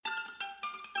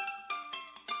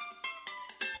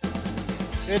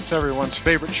It's everyone's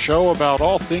favorite show about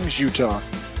all things Utah.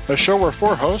 A show where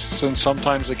four hosts and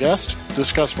sometimes a guest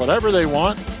discuss whatever they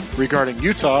want regarding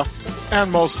Utah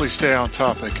and mostly stay on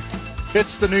topic.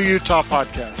 It's the New Utah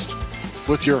Podcast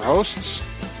with your hosts,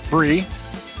 Bree,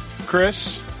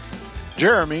 Chris,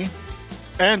 Jeremy,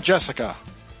 and Jessica.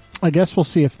 I guess we'll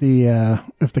see if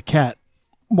the cat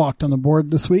walked on the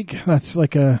board this week. That's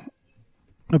like a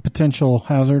potential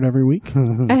hazard every week.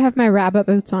 I have my rabbit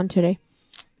boots on today.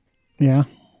 Yeah.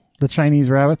 The Chinese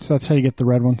rabbits, that's how you get the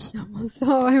red ones.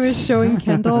 So I was showing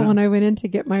Kendall when I went in to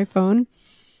get my phone.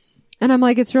 And I'm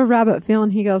like, it's real rabbit feel.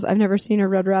 And he goes, I've never seen a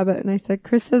red rabbit. And I said,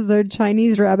 Chris says they're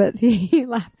Chinese rabbits. He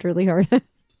laughed really hard.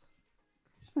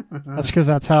 That's because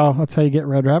that's how you get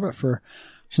red rabbit fur.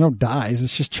 There's no dyes.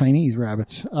 It's just Chinese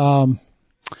rabbits.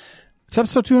 It's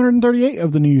episode 238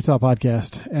 of the New Utah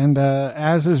Podcast. And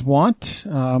as is wont,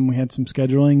 we had some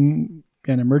scheduling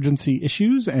and emergency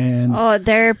issues. And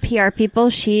their PR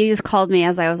people, she just called me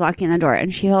as I was walking in the door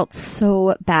and she felt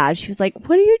so bad. She was like,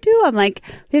 what do you do? I'm like,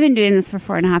 we've been doing this for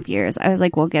 4.5 years. I was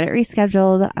like, we'll get it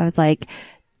rescheduled. I was like,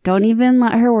 don't even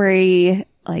let her worry.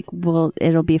 Like,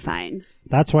 it'll be fine.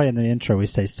 That's why in the intro we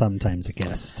say sometimes a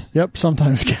guest. Yep,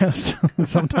 sometimes guest.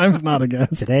 Sometimes not a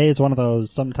guest. Today is one of those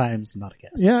sometimes not a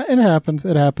guest. Yeah, it happens.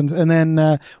 It happens. And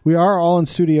then we are all in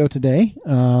studio today.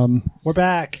 We're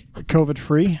back. COVID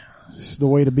free. It's the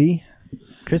way to be.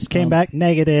 Chris came back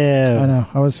negative. I know.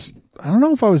 I don't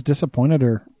know if I was disappointed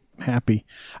or happy.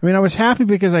 I mean, I was happy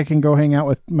because I can go hang out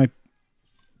with my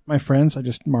friends. I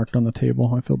just marked on the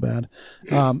table. I feel bad.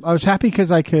 I was happy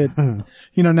because I could,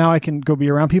 now I can go be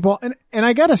around people. And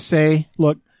I gotta say,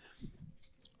 look,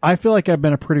 I feel like I've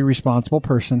been a pretty responsible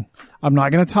person. I'm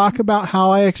not going to talk about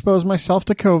how I exposed myself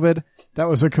to COVID. That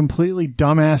was a completely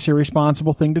dumbass,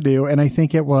 irresponsible thing to do. And I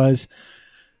think it was,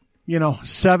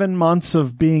 7 months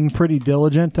of being pretty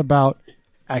diligent about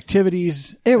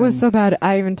activities. It was so bad.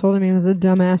 I even told him he was a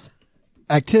dumbass.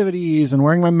 Activities and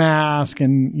wearing my mask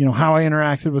and, how I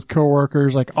interacted with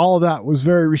coworkers, like all of that was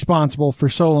very responsible for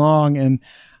so long. And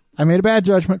I made a bad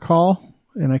judgment call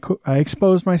and I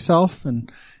exposed myself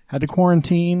and had to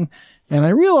quarantine. And I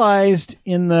realized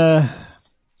in the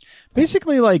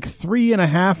basically like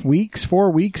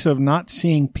 4 weeks of not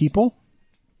seeing people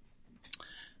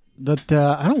that,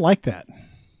 I don't like that.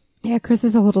 Yeah, Chris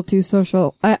is a little too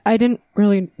social. I didn't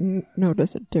really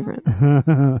notice a difference.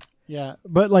 Yeah,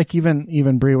 but like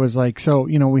even Bree was like, so,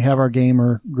 we have our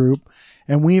gamer group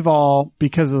and we've all,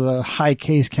 because of the high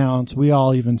case counts, we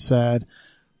all even said,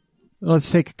 let's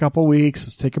take a couple weeks,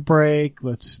 let's take a break,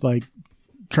 let's like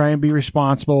try and be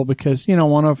responsible because,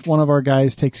 one of our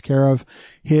guys takes care of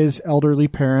his elderly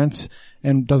parents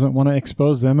and doesn't want to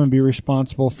expose them and be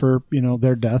responsible for,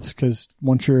 their deaths because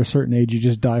once you're a certain age, you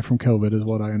just die from COVID is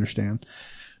what I understand.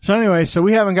 So anyway, so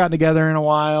we haven't gotten together in a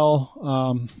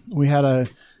while. We had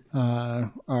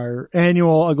our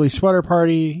annual ugly sweater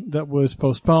party that was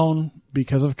postponed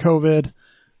because of COVID.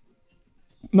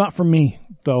 Not from me,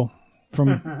 though,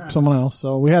 from someone else.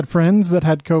 So we had friends that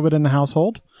had COVID in the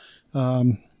household.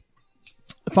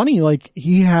 Funny, like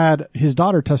he had his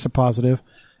daughter tested positive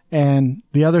and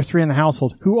the other three in the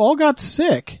household who all got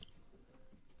sick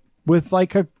with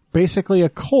like basically a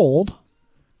cold.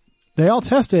 They all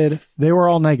tested. They were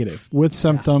all negative with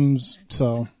symptoms.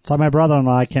 So my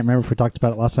brother-in-law, I can't remember if we talked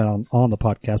about it last night on the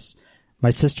podcast.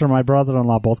 My sister and my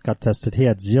brother-in-law both got tested. He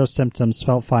had 0 symptoms,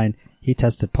 felt fine. He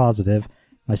tested positive.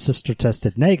 My sister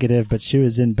tested negative, but she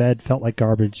was in bed, felt like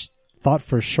garbage, thought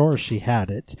for sure she had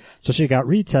it. So she got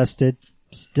retested,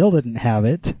 still didn't have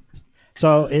it.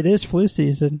 So it is flu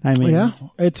season. I mean, yeah,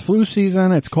 it's flu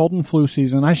season. It's cold and flu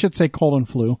season. I should say cold and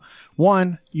flu.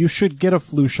 One, you should get a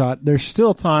flu shot. There's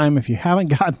still time. If you haven't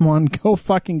gotten one, go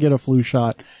fucking get a flu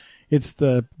shot. It's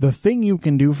the thing you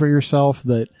can do for yourself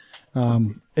that,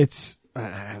 it's,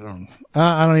 I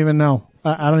don't even know.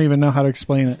 I don't even know how to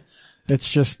explain it. It's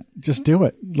just do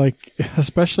it. Like,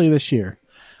 especially this year.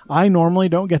 I normally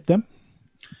don't get them.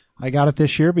 I got it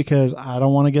this year because I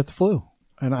don't want to get the flu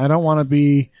and I don't want to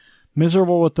be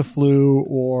miserable with the flu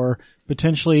or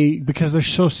potentially because they're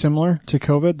so similar to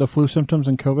COVID. The flu symptoms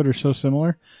and COVID are so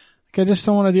similar. Like I just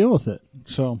don't want to deal with it.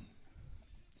 So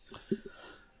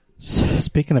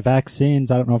speaking of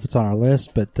vaccines, I don't know if it's on our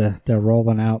list, but they're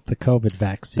rolling out the COVID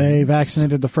vaccine. They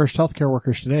vaccinated the first healthcare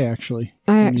workers today, actually.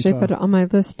 I actually put it on my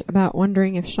list about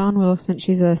wondering if Sean will, since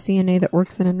she's a CNA that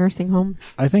works in a nursing home.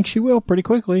 I think she will pretty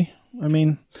quickly. I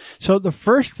mean, so the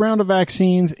first round of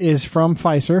vaccines is from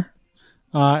Pfizer.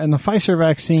 And the Pfizer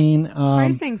vaccine... Why are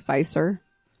you saying Pfizer?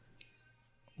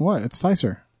 What? It's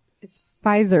Pfizer. It's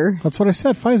Pfizer. That's what I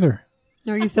said, Pfizer.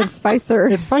 No, you said Pfizer.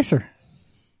 It's Pfizer.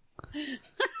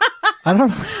 I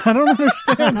don't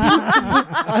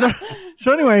understand.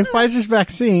 So anyway, Pfizer's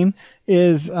vaccine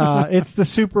is, it's the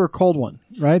super cold one,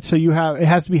 right? So it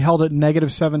has to be held at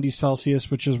negative 70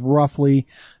 Celsius, which is roughly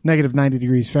negative 90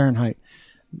 degrees Fahrenheit.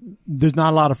 There's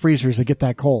not a lot of freezers that get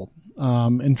that cold.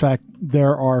 In fact,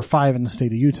 there are 5 in the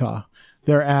state of Utah.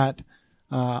 They're at,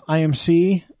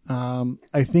 IMC,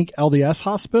 I think LDS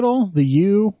Hospital, the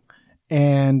U,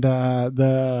 and,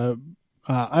 the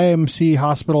IMC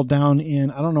hospital down in,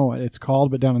 I don't know what it's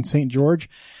called, but down in St. George.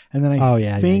 And then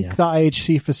I think the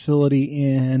IHC facility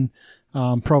in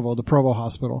Provo, the Provo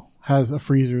hospital, has a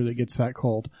freezer that gets that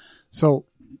cold. So,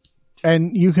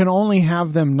 and you can only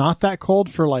have them not that cold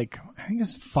for like, I think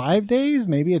it's 5 days,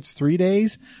 maybe it's 3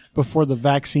 days before the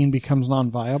vaccine becomes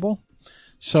non-viable.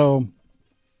 So.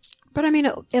 But I mean,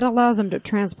 it allows them to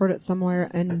transport it somewhere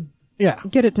and yeah.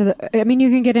 Get it to you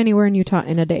can get anywhere in Utah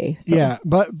in a day. So. Yeah,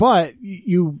 but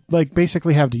you like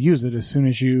basically have to use it as soon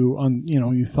as you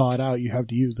thaw it out, you have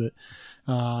to use it.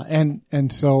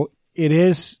 And so it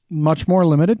is much more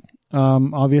limited.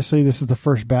 Obviously this is the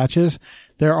first batches.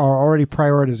 There are already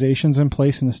prioritizations in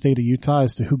place in the state of Utah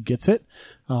as to who gets it.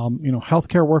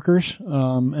 Healthcare workers,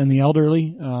 and the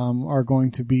elderly, are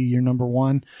going to be your number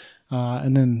one.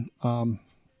 And then,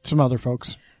 some other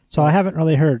folks. So I haven't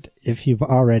really heard if you've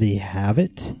already have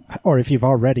it or if you've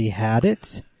already had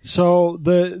it. So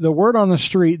the word on the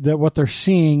street that what they're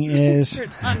seeing is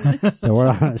The word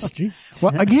on the street.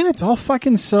 well, again, it's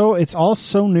all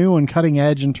so new and cutting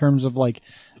edge in terms of like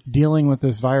dealing with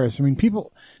this virus. I mean,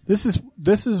 this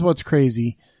is what's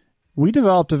crazy. We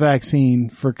developed a vaccine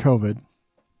for COVID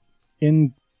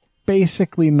in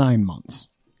basically 9 months.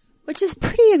 Which is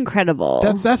pretty incredible.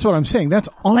 That's what I'm saying. That's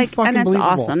unfucking and it's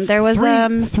believable. awesome. There was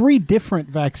three different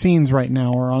vaccines right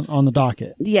now are on the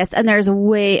docket. Yes, and there's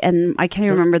and I can't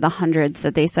even remember the hundreds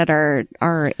that they said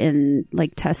are in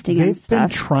like testing and stuff. They've been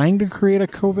trying to create a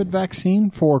COVID vaccine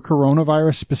for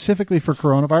coronavirus, specifically for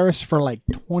coronavirus, for like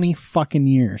 20 fucking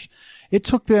years. It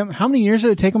took them, how many years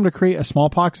did it take them to create a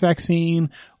smallpox vaccine?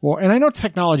 And I know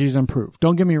technology's improved.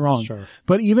 Don't get me wrong. Sure.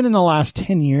 But even in the last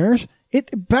 10 years,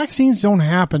 vaccines don't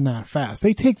happen that fast.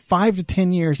 They take 5 to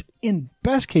 10 years in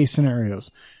best case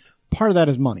scenarios. Part of that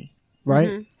is money, right?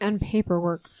 Mm-hmm. And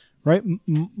paperwork. Right?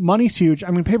 Money's huge.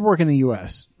 I mean, paperwork in the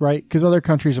U.S., right? Because other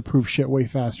countries approve shit way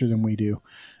faster than we do.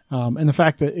 And the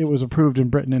fact that it was approved in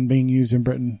Britain and being used in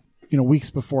Britain,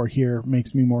 weeks before here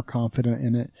makes me more confident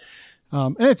in it.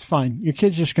 And it's fine. Your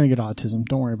kid's just going to get autism.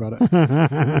 Don't worry about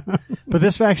it. But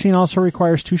this vaccine also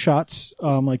requires 2 shots,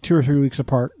 like 2 or 3 weeks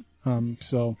apart.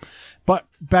 But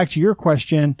back to your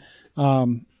question,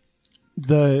 the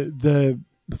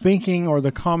thinking or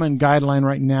the common guideline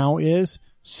right now is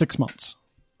 6 months.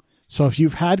 So if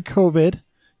you've had COVID,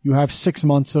 you have 6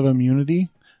 months of immunity.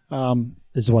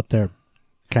 Is what they're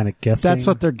kind of guessing. That's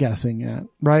what they're guessing at,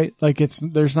 right? Like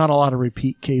there's not a lot of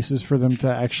repeat cases for them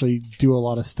to actually do a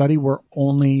lot of study. We're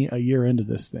only a year into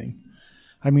this thing.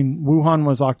 I mean, Wuhan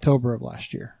was October of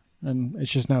last year. And it's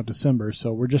just now December,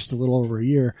 so we're just a little over a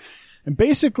year. And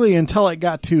basically, until it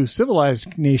got to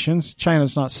civilized nations,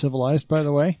 China's not civilized, by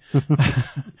the way,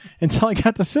 until it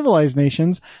got to civilized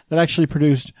nations that actually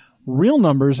produced real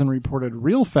numbers and reported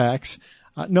real facts,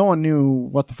 no one knew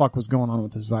what the fuck was going on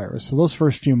with this virus. So those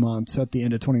first few months at the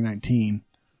end of 2019,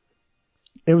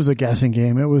 it was a guessing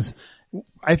game. It was,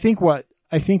 I think what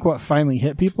finally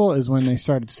hit people is when they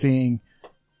started seeing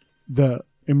the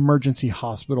emergency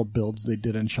hospital builds they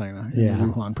did in China, in the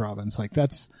Wuhan province. Like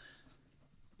that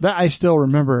I still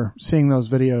remember seeing those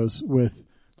videos with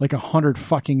like 100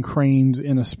 fucking cranes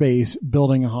in a space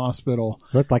building a hospital.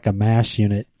 Looked like a MASH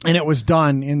unit. And it was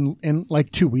done in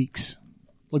like 2 weeks.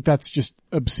 Like that's just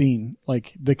obscene.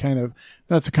 Like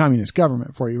that's a communist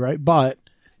government for you, right? But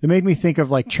it made me think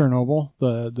of like Chernobyl,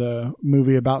 the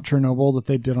movie about Chernobyl that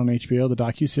they did on HBO, the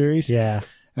docuseries. Yeah.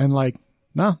 And like,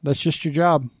 no, that's just your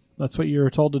job. That's what you were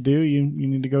told to do. You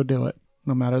need to go do it,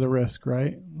 no matter the risk,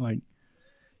 right? Like,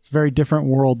 it's a very different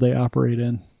world they operate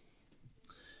in.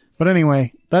 But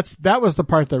anyway, that was the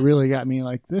part that really got me.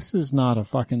 Like, this is not a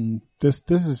fucking this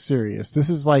is serious.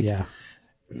 This is like,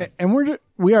 and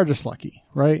we are just lucky,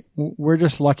 right? We're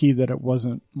just lucky that it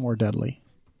wasn't more deadly.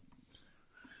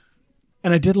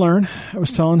 And I did learn. I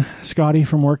was telling Scotty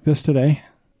from work this today.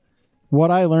 What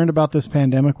I learned about this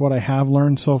pandemic, what I have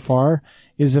learned so far,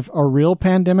 is if a real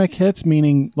pandemic hits,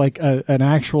 meaning like an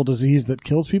actual disease that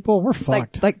kills people, we're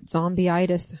fucked. Like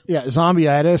zombie-itis. Yeah,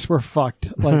 zombie-itis, we're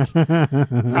fucked.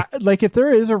 Like, if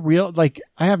there is a real, like,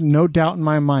 I have no doubt in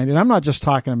my mind, and I'm not just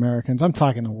talking Americans, I'm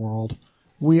talking the world.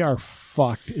 We are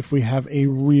fucked if we have a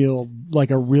real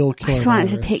killer I just want it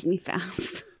to virus. take me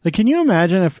fast. Like, can you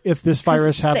imagine if this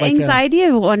virus had The like anxiety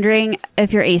of wondering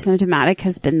if you're asymptomatic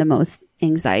has been the most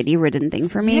anxiety-ridden thing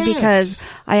for me, Yes. because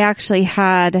I actually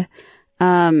had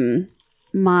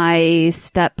my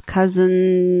step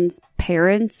cousin's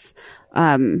parents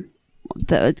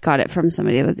that got it from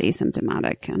somebody that was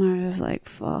asymptomatic, and I was like,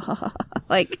 fuck.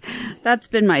 Like, that's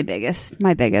been my biggest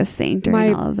thing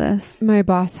during all of this. My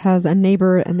boss has a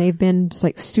neighbor and they've been just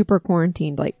like super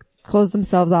quarantined, like closed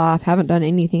themselves off, haven't done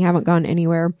anything, haven't gone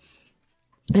anywhere.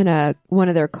 And one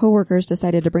of their coworkers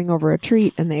decided to bring over a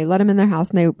treat, and they let him in their house,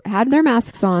 and they had their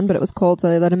masks on, but it was cold, so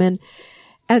they let him in.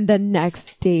 And the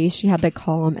next day she had to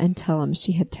call him and tell him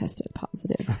she had tested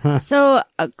positive. So,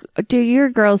 do your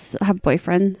girls have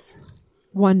boyfriends?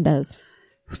 One does.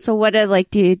 So what do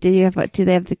they have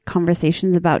the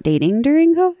conversations about dating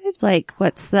during COVID? Like,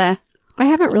 what's the... I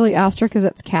haven't really asked her because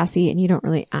it's Cassie, and you don't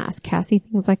really ask Cassie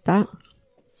things like that.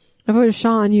 If it was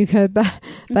Sean, you could, but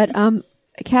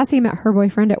Cassie met her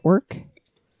boyfriend at work.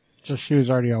 So she was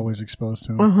already always exposed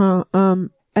to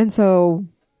him. And so,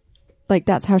 like,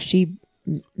 that's how she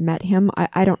met him.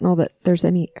 I don't know that there's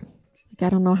any, like, I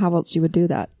don't know how else she would do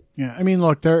that. Yeah. I mean,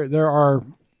 look, there are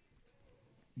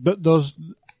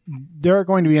there are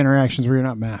going to be interactions where you're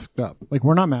not masked up. Like,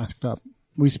 we're not masked up.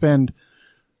 We spend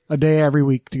a day every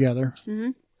week together.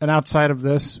 Mm-hmm. And outside of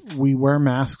this, we wear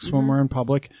masks when we're in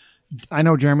public. I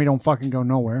know Jeremy don't fucking go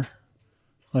nowhere.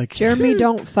 Like, Jeremy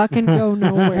don't fucking go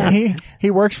nowhere.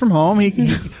 he works from home.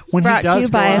 He when Brought he does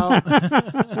to go you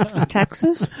out,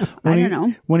 Texas? I don't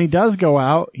know. When he does go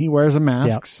out, he wears a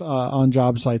mask on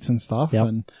job sites and stuff. Yep.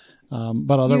 And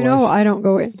but otherwise, You know, I don't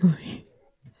go anywhere.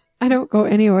 I don't go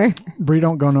anywhere. Bree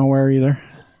don't go nowhere either.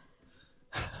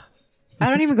 I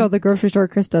don't even go to the grocery store.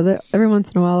 Chris does it. Every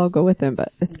once in a while I'll go with him,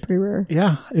 but it's pretty rare.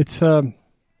 Yeah, it's and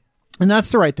that's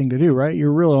the right thing to do, right?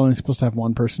 You're really only supposed to have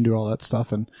one person do all that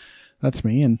stuff, and that's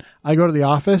me. And I go to the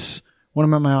office. When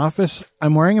I'm at my office,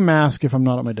 I'm wearing a mask if I'm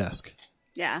not at my desk.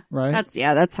 Yeah. Right?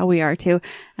 That's how we are too.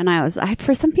 And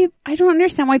for some people, I don't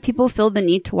understand why people feel the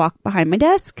need to walk behind my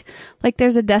desk. Like,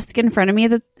 there's a desk in front of me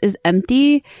that is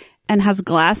empty and has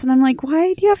glass, and I'm like,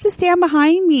 why do you have to stand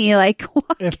behind me? Like,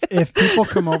 what? If people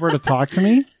come over to talk to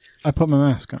me, I put my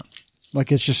mask on.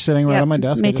 Like, it's just sitting right on my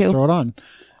desk. Me I just too. throw it on.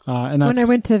 And that's, When I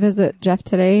went to visit Jeff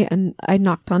today and I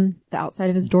knocked on the outside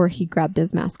of his door, he grabbed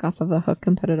his mask off of the hook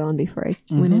and put it on before I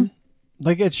went in.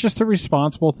 like, it's just a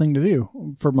responsible thing to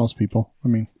do for most people. I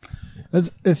mean,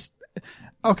 it's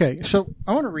okay. So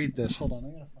I want to read this. Hold on.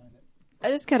 I gotta find it. I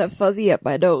just got a fuzzy up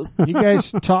my nose. You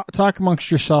guys talk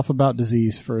amongst yourself about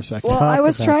disease for a second. Well, I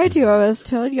was trying to. I was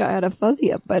telling you I had a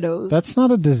fuzzy up my nose. That's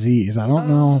not a disease. I don't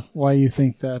know why you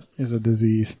think that is a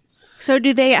disease. So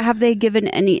have they given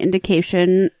any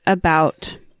indication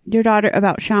about your daughter,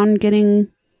 about Sean getting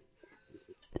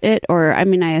it? Or, I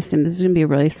mean, I assume this is going to be a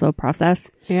really slow process.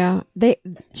 Yeah.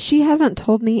 She hasn't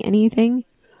told me anything.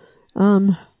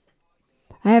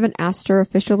 I haven't asked her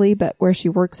officially, but where she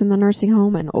works in the nursing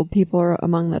home and old people are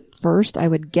among the first, I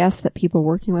would guess that people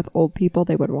working with old people,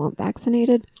 they would want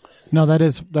vaccinated. No, that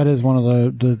is one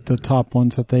of the top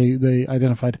ones that they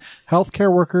identified.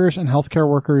 Healthcare workers and healthcare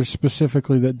workers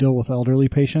specifically that deal with elderly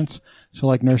patients, so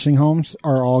like nursing homes,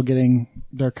 are all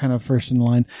they're kind of first in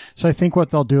line. So I think what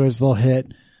they'll do is they'll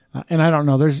hit, and I don't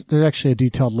know, there's actually a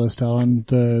detailed list out on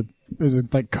is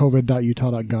it like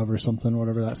covid.utah.gov or something,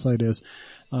 whatever that site is.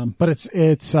 But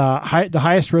it's the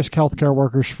highest risk healthcare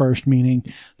workers first, meaning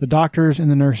the doctors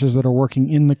and the nurses that are working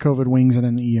in the COVID wings and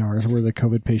in the ERs where the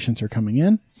COVID patients are coming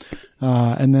in.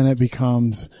 And then it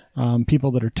becomes,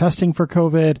 people that are testing for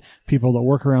COVID, people that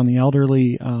work around the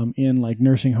elderly, in like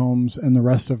nursing homes, and the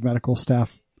rest of medical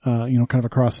staff, kind of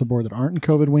across the board that aren't in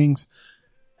COVID wings.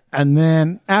 And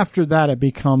then after that, it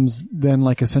becomes then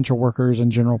like essential workers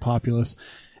and general populace.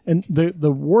 And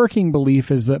the working belief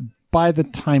is that by the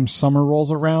time summer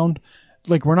rolls around,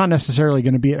 like, we're not necessarily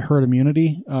going to be at herd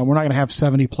immunity. We're not going to have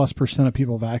 70+% of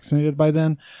people vaccinated by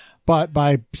then, but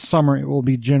by summer it will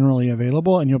be generally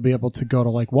available, and you'll be able to go to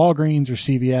like Walgreens or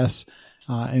CVS,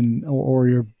 or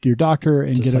your doctor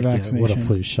and Just get a like vaccination. what a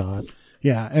flu shot.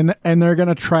 Yeah. And they're going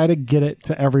to try to get it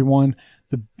to everyone.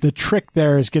 The trick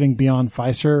there is getting beyond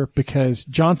Pfizer, because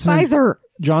Johnson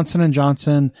 &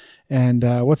 Johnson and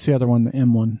what's the other one, the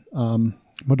M one,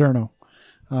 Moderna.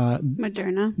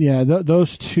 Moderna. Yeah,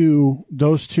 those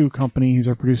two companies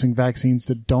are producing vaccines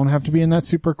that don't have to be in that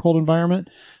super cold environment,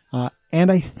 and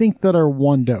I think that are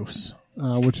one dose,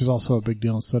 which is also a big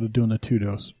deal instead of doing the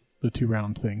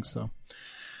 2-round thing. So,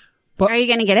 Are you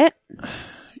going to get it?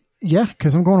 Yeah,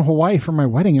 because I'm going to Hawaii for my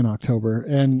wedding in October,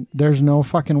 and there's no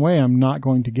fucking way I'm not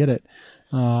going to get it.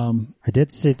 I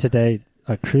did see today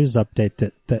a cruise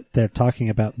update that they're talking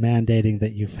about mandating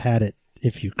that you've had it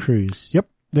if you cruise. Yep,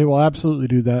 they will absolutely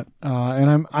do that.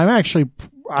 And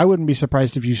I wouldn't be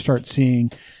surprised if you start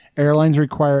seeing airlines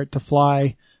require it to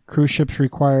fly, cruise ships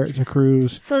require it to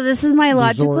cruise. So this is my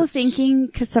logical Resorts. thinking,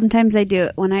 because sometimes I do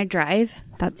it when I drive.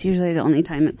 That's usually the only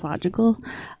time it's logical.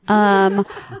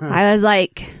 I was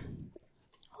like,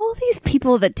 all these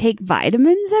people that take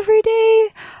vitamins every day,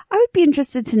 I would be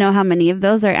interested to know how many of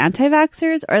those are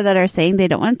anti-vaxxers or that are saying they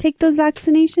don't want to take those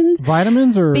vaccinations.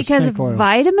 Vitamins or Because snake oil?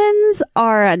 vitamins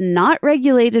are not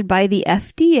regulated by the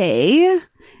FDA.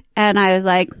 And I was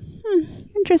like,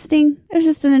 interesting. It's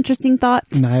just an interesting thought.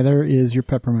 Neither is your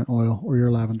peppermint oil or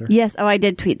your lavender. Yes. Oh, I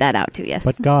did tweet that out too. Yes.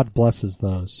 But God blesses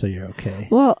those, so you're okay.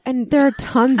 Well, and there are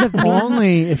tons of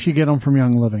Only if you get them from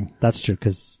Young Living. That's true,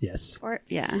 because, yes.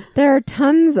 Yeah. there are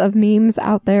tons of memes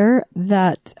out there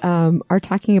that are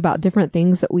talking about different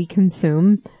things that we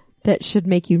consume that should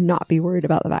make you not be worried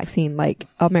about the vaccine, like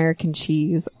American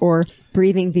cheese or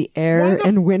breathing the air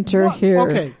in winter here.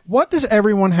 Okay, what does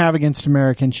everyone have against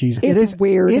American cheese? It It's is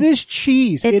weird. It is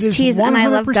cheese. It's it is cheese, and I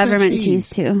love 100% government cheese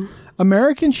too.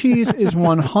 American cheese is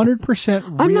 100%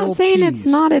 real I'm not saying cheese. it's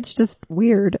not, it's just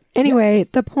weird. Anyway,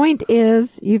 the point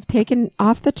is you've taken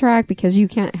off the track because you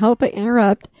can't help but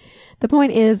interrupt. The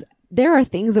point is there are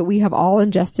things that we have all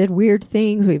ingested, weird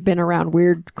things. We've been around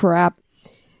weird crap.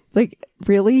 Like,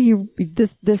 really?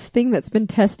 This thing that's been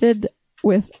tested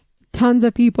with tons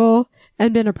of people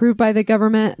and been approved by the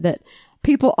government that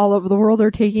people all over the world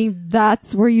are taking,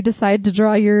 that's where you decide to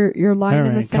draw your line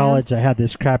in the In sand? college, I had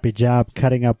this crappy job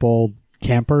cutting up old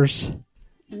campers.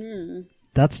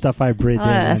 That stuff I breathed in.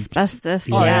 Asbestos.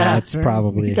 Yeah, it's You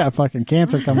probably... got fucking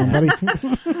cancer coming, buddy.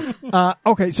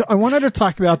 Okay, so I wanted to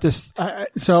talk about this.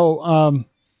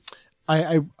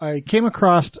 I came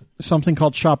across something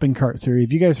called shopping cart theory.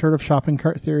 Have you guys heard of shopping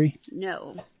cart theory?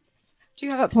 No. Do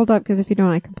you have it pulled up? Because if you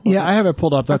don't, I can pull it Yeah, up. I have it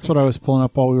pulled up. That's what I was pulling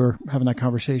up while we were having that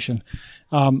conversation.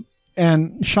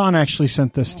 And Sean actually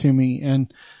sent this to me,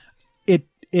 and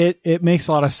it makes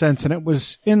a lot of sense, and it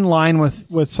was in line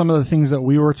with some of the things that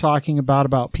we were talking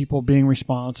about people being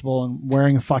responsible and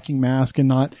wearing a fucking mask and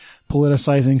not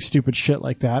politicizing stupid shit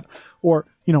like that. Or,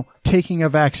 taking a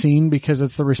vaccine because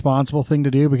it's the responsible thing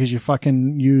to do because you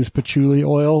fucking use patchouli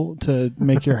oil to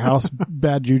make your house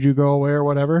bad juju go away or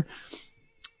whatever.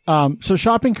 So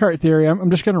shopping cart theory,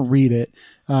 I'm just going to read it,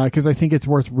 because I think it's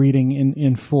worth reading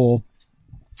in full.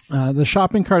 The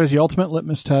shopping cart is the ultimate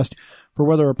litmus test for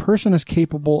whether a person is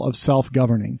capable of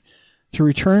self-governing. To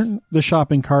return the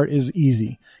shopping cart is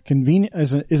easy.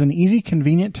 Is an easy,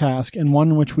 convenient task, and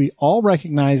one which we all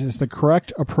recognize as the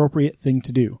correct, appropriate thing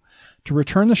to do. To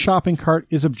return the shopping cart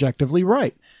is objectively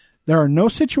right. There are no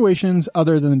situations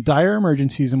other than dire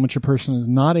emergencies in which a person is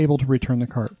not able to return the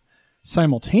cart.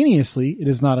 Simultaneously, it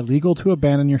is not illegal to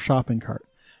abandon your shopping cart.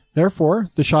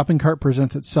 Therefore, the shopping cart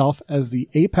presents itself as the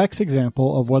apex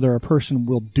example of whether a person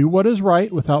will do what is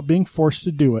right without being forced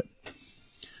to do it.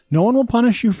 No one will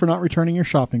punish you for not returning your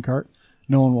shopping cart.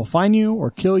 No one will fine you or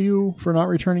kill you for not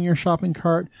returning your shopping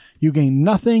cart. You gain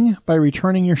nothing by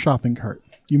returning your shopping cart.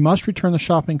 You must return the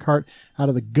shopping cart out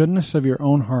of the goodness of your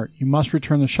own heart. You must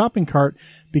return the shopping cart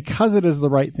because it is the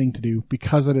right thing to do,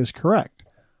 because it is correct.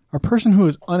 A person who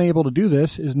is unable to do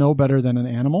this is no better than an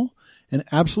animal, an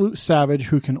absolute savage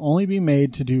who can only be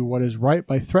made to do what is right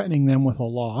by threatening them with a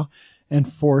law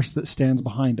and force that stands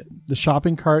behind it. The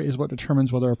shopping cart is what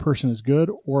determines whether a person is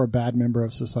good or a bad member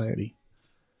of society.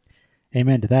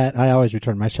 Amen to that. I always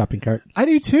return my shopping cart. I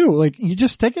do too. Like, you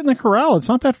just take it in the corral. It's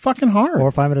not that fucking hard. Or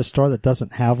if I'm at a store that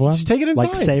doesn't have one, Just take it inside.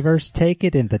 like Savers, take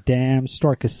it in the damn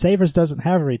store. Because Savers doesn't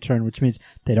have a return, which means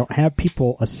they don't have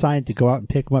people assigned to go out and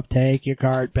pick them up. Take your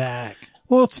cart back.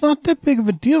 Well, it's not that big of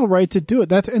a deal, right, to do it.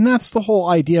 That's the whole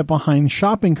idea behind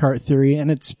shopping cart theory, and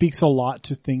it speaks a lot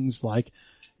to things like,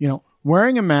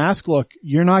 wearing a mask. Look,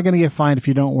 you're not going to get fined if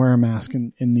you don't wear a mask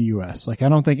in the U.S. Like, I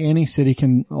don't think any city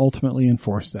can ultimately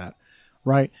enforce that,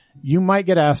 right? You might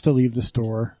get asked to leave the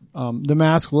store. The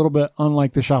mask, a little bit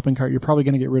unlike the shopping cart, you're probably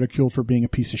going to get ridiculed for being a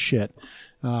piece of shit.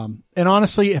 And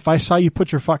honestly, if I saw you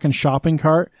put your fucking shopping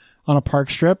cart on a park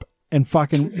strip and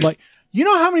fucking you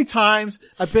know how many times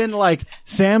I've been to like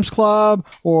Sam's Club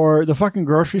or the fucking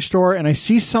grocery store and I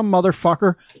see some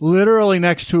motherfucker literally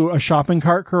next to a shopping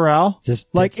cart corral?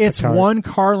 Just like ditch the it's cart. one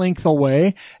car length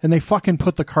away and they fucking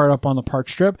put the cart up on the park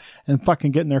strip and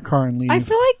fucking get in their car and leave. I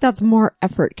feel like that's more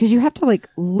effort because you have to like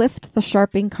lift the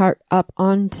shopping cart up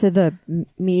onto the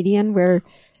median where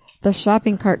the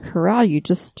shopping cart corral, you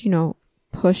just,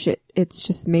 push it. It's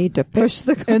just made to push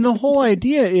the cart. And the whole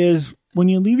idea is when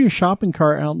you leave your shopping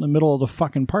cart out in the middle of the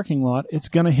fucking parking lot, it's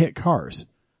going to hit cars.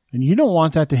 And you don't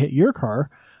want that to hit your car.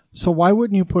 So why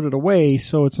wouldn't you put it away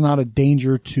so it's not a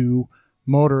danger to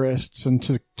motorists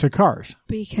and to cars.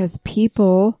 Because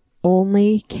people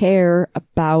only care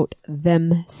about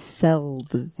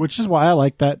themselves. Which is why I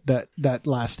like that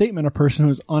last statement. A person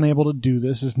who is unable to do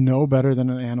this is no better than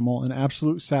an animal, an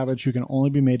absolute savage who can only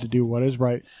be made to do what is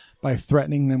right by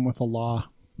threatening them with a law.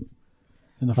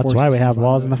 And the That's why we have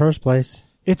laws in the first place.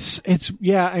 It's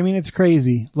yeah, I mean, it's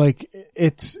crazy. Like,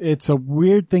 it's a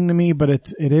weird thing to me, but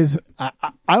it is,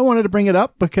 I wanted to bring it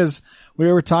up because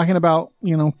we were talking about,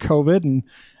 COVID, and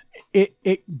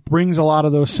it brings a lot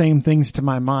of those same things to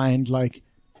my mind. Like,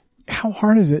 how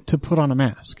hard is it to put on a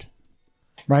mask?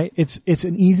 Right? It's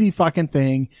an easy fucking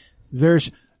thing.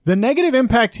 The negative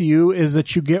impact to you is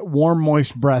that you get warm,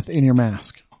 moist breath in your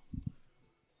mask.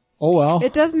 Oh well.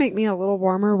 It does make me a little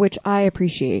warmer, which I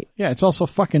appreciate. Yeah, it's also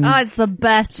fucking it's the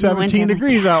best. 17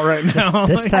 degrees out right now.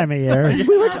 This time of year.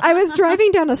 I was driving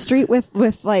down a street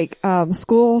with like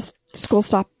school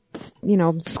stops,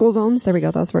 school zones. There we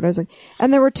go. That's what I was like.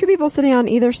 And there were two people sitting on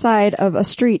either side of a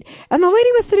street, and the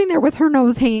lady was sitting there with her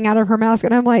nose hanging out of her mask,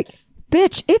 and I'm like,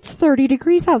 bitch, it's 30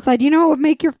 degrees outside. You know what would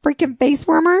make your freaking face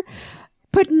warmer?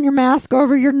 Putting your mask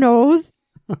over your nose.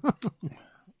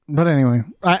 But anyway,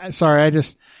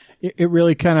 it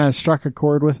really kind of struck a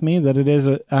chord with me that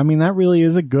that really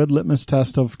is a good litmus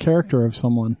test of character of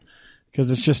someone. Because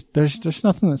it's just, there's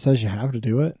nothing that says you have to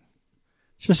do it.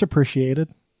 It's just appreciated.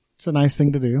 It's a nice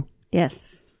thing to do.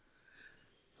 Yes.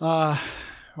 Wow,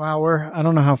 I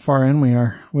don't know how far in we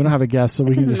are. We don't have a guest, so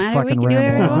we can just fucking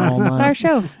ramble on all night. It's our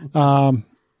show.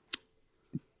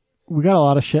 We got a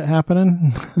lot of shit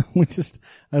happening.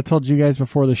 I told you guys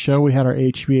before the show, we had our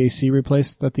HVAC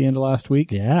replaced at the end of last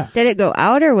week. Yeah. Did it go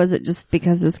out, or was it just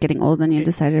because it's getting old and you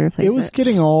decided to replace it? It was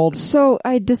getting old. So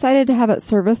I decided to have it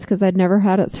serviced because I'd never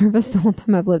had it serviced the whole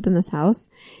time I've lived in this house.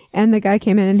 And the guy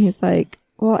came in and he's like,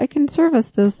 well, I can service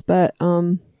this, but,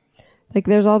 like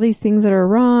there's all these things that are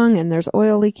wrong, and there's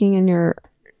oil leaking in your,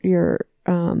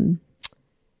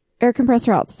 air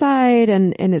compressor outside,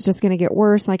 and it's just going to get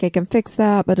worse. Like, I can fix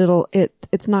that, but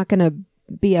it's not going to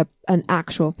be an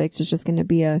actual fix. It's just going to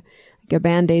be a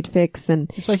Band-Aid fix.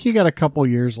 And it's like you got a couple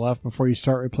years left before you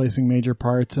start replacing major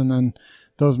parts, and then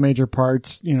those major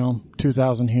parts,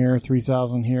 $2,000 here,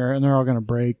 $3,000 here, and they're all going to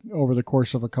break over the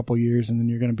course of a couple years, and then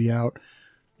you're going to be out,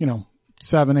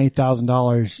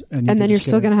 $7,000-$8,000, and then you're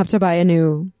still going to have to buy a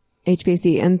new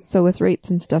HVAC. And so with rates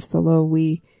and stuff so low,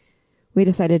 we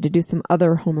decided to do some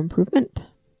other home improvement.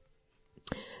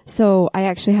 So I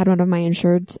actually had one of my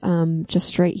insureds, just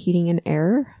straight heating and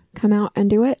air, come out and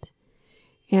do it.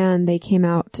 And they came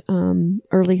out,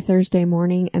 early Thursday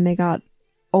morning, and they got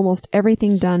almost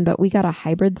everything done, but we got a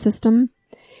hybrid system,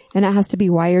 and it has to be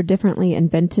wired differently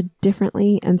and vented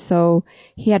differently. And so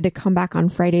he had to come back on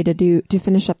Friday to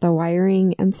finish up the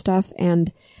wiring and stuff.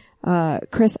 And,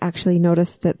 Chris actually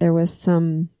noticed that there was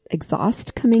some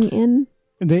exhaust coming in.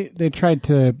 They tried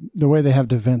the way they have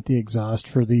to vent the exhaust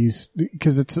for these,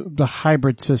 because it's the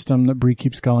hybrid system that Bree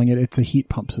keeps calling it. It's a heat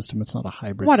pump system. It's not a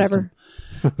hybrid Whatever.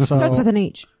 system. Starts with an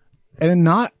H. And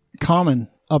not common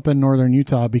up in northern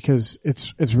Utah because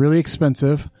it's really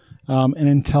expensive. And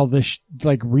until this,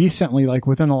 recently,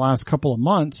 within the last couple of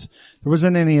months, there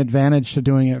wasn't any advantage to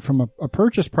doing it from a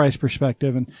purchase price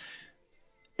perspective. And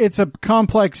it's a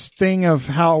complex thing of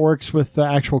how it works with the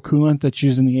actual coolant that's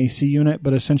used in the AC unit,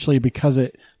 but essentially because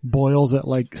it boils at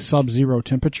sub-zero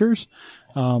temperatures,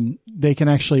 they can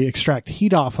actually extract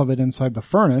heat off of it inside the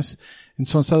furnace. And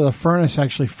so instead of the furnace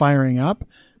actually firing up,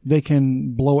 they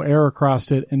can blow air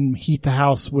across it and heat the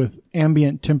house with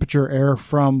ambient temperature air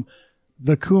from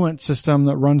the coolant system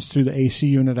that runs through the AC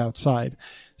unit outside.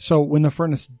 So when the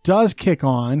furnace does kick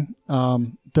on,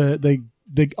 the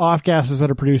off gases that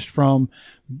are produced from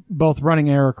both running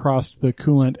air across the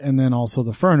coolant and then also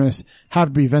the furnace have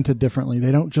to be vented differently.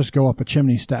 They don't just go up a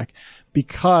chimney stack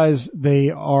because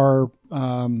they are,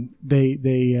 form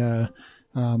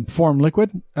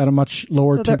liquid at a much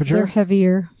lower temperature. They're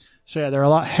heavier. So yeah, they're a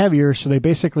lot heavier, so they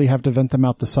basically have to vent them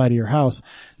out the side of your house.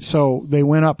 So they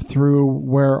went up through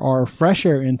where our fresh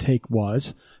air intake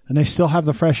was, and they still have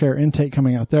the fresh air intake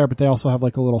coming out there, but they also have a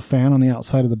little fan on the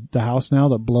outside of the house now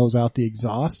that blows out the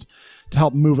exhaust to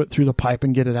help move it through the pipe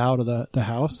and get it out of the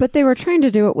house. But they were trying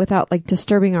to do it without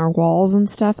disturbing our walls and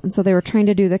stuff, and so they were trying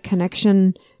to do the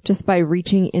connection just by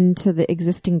reaching into the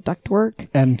existing ductwork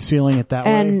and sealing it that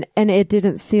way. And it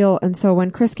didn't seal, and so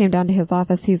when Chris came down to his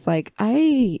office, he's like,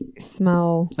 I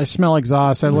smell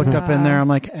exhaust. I looked up in there, I'm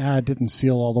like, it didn't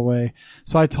seal all the way.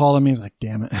 So I told him, he's like,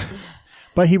 damn it.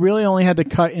 But he really only had to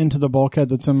cut into the bulkhead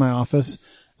that's in my office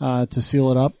to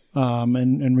seal it up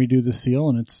and redo the seal,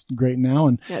 and it's great now.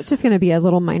 And yeah, it's just going to be a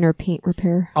little minor paint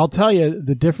repair. I'll tell you,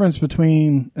 the difference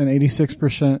between an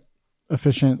 86%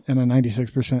 efficient and a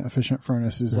 96% efficient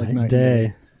furnace is like Night and night and day.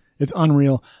 day. It's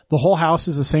unreal. The whole house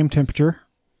is the same temperature.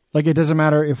 Like it doesn't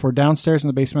matter if we're downstairs in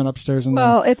the basement, upstairs in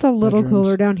Well, it's a little bedrooms.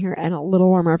 cooler down here and a little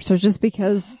warmer upstairs just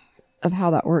because of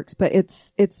how that works. But it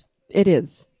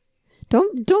is.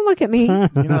 Don't look at me. You know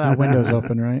that window's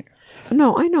open, right?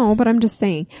 No, I know, but I'm just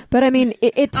saying. But I mean,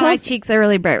 it My tells cheeks are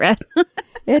really bright red.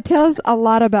 it tells a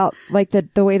lot about like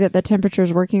the way that the temperature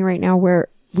is working right now. Where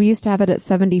we used to have it at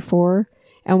 74,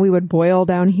 and we would boil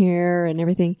down here and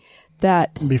everything.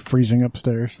 That It'd be freezing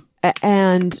upstairs.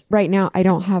 and right now I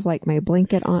don't have like my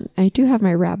blanket on. I do have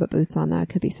my rabbit boots on. That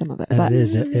could be some of it, And but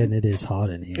it is hot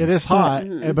in here. It is hot,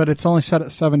 but it's only set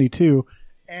at 72,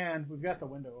 and we've got the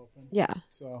window open. yeah.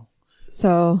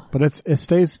 So, but it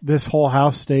stays. This whole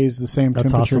house stays the same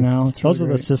That's temperature awesome. now. It's Those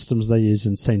really are the great. systems they use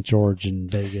in St. George and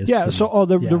Vegas. Yeah. and- So,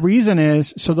 the yeah. reason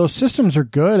is those systems are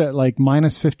good at like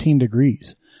minus 15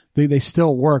 degrees. They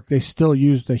still work. They still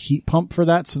use the heat pump for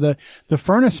that. So the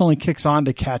furnace only kicks on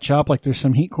to catch up. Like there's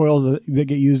some heat coils that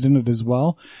get used in it as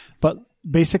well. But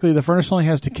basically the furnace only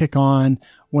has to kick on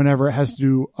whenever it has to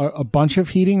do a bunch of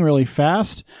heating really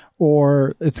fast,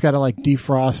 or it's got to like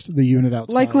defrost the unit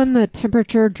outside. Like when the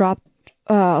temperature dropped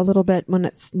a little bit when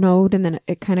it snowed, and then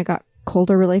it kind of got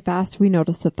colder really fast. We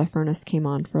noticed that the furnace came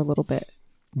on for a little bit.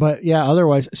 But yeah,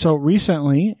 otherwise, so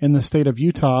recently in the state of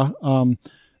Utah,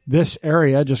 this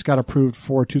area just got approved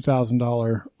for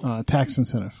 $2,000 tax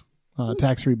incentive,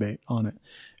 tax rebate on it.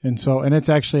 And it's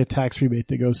actually a tax rebate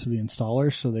that goes to the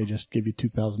installers. So they just give you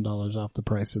 $2,000 off the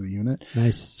price of the unit.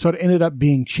 Nice. So it ended up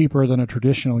being cheaper than a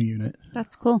traditional unit.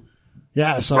 That's cool.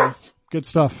 Yeah. So good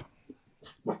stuff.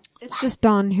 It's just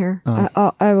dawn here.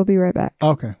 I will be right back.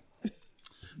 Okay.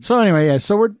 So anyway, yeah.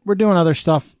 So we're doing other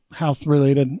stuff house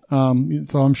related.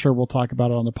 So I'm sure we'll talk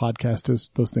about it on the podcast as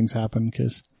those things happen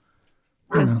because,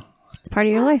 you know. It's part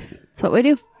of your life. It's what we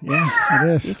do. Yeah, it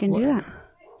is. You can do that.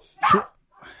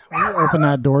 Will you open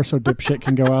that door so dipshit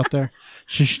can go out there?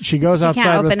 She goes outside.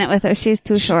 Can't open with, it with her. She's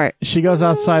too short. She goes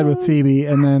outside with Phoebe,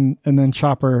 and then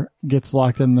Chopper gets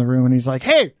locked in the room, and he's like,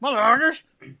 "Hey, motherfuckers!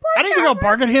 I need to go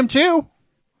bark at him too."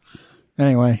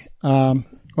 Anyway, what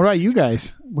about you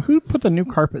guys? Who put the new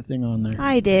carpet thing on there?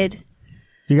 I did.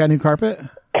 You got new carpet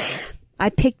I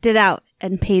picked it out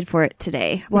and paid for it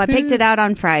today. Well, I picked it out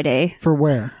on Friday, for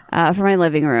where? for my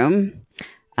living room.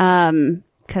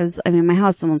 Cause my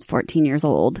house is almost 14 years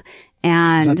old, Is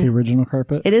that the and original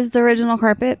carpet? it is the original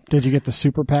carpet. Did you get the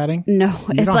super padding? No, You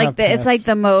it's don't like have it's like pets.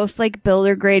 the most like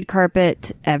builder grade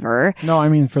carpet ever. No, I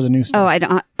mean for the new stuff. Oh, I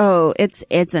don't. Oh, it's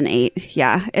an 8.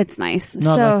 Yeah, it's nice.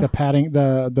 Not so like the padding,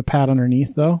 the pad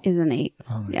underneath though. is an 8.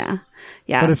 Yeah,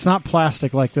 yeah. But it's not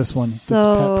plastic like this one. It's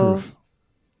So- pet proof.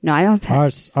 No, I don't have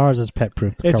pets. Ours is pet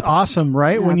proof. It's awesome,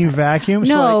 right? When you vacuum.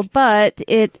 So No, like, but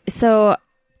so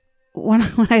when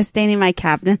I was staining my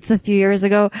cabinets a few years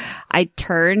ago, I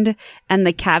turned and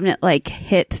the cabinet like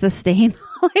hit the stain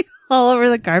like all over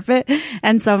the carpet,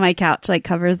 and so my couch like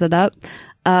covers it up.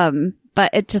 But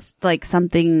it's just like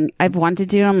something I've wanted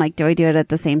to do. I'm like, do I do it at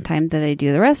the same time that I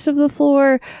do the rest of the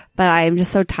floor? But I'm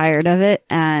just so tired of it.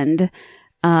 And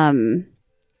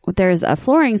there's a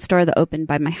flooring store that opened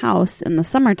by my house in the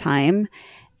summertime,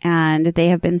 and they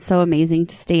have been so amazing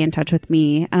to stay in touch with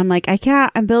me. And I'm like, I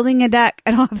can't, I'm building a deck.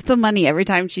 I don't have the money every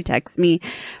time she texts me.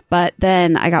 But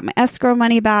then I got my escrow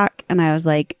money back, and I was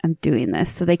like, I'm doing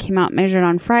this. So they came out, measured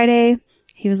on Friday.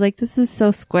 He was like, this is so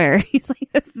square. He's like,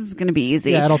 this is going to be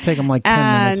easy. yeah, it'll take them like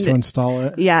 10 minutes to And- install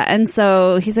it. Yeah. And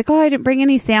so he's like, oh, I didn't bring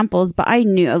any samples, but I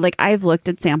knew, like, I've looked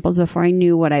at samples before. I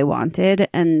knew what I wanted.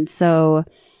 And so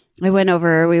we went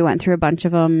through a bunch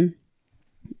of them,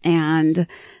 and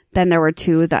then there were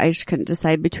 2 that I just couldn't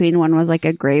decide between. One was like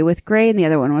a gray with gray, and the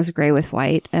other one was gray with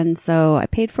white. And so I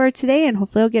paid for it today, and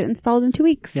hopefully it'll get installed in 2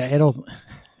 weeks. Yeah, it'll.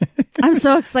 But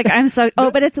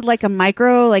it's like a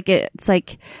micro, like it's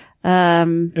like,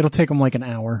 It'll take them like an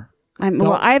hour.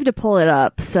 I have to pull it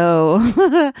up, so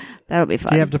that'll be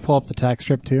fun. Do you have to pull up the tax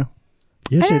strip too?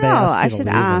 Usually I they don't know. ask you I to should leave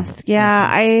them. ask.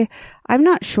 Yeah, I'm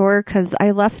not sure because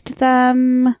I left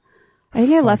them. I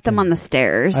think I left them on the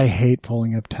stairs. I hate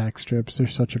pulling up tax strips. They're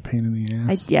such a pain in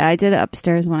the ass. I did it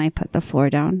upstairs when I put the floor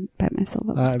down by myself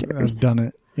I've upstairs. done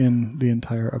it in the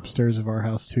entire upstairs of our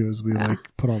house too, as we like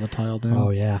put all the tile down. Oh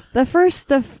yeah. The first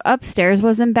stuff upstairs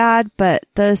wasn't bad, but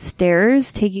the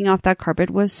stairs taking off that carpet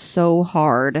was so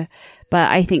hard.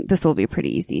 But I think this will be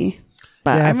pretty easy.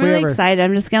 But Yeah, I'm if we really ever- excited.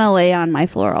 I'm just going to lay on my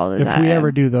floor all the If time. we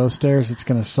ever do those stairs, it's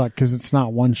gonna suck because it's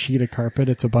not one sheet of carpet;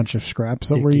 it's a bunch of scraps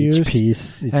that were Each used.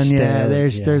 piece, each And stair,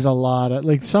 there's a lot of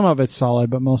like some of it's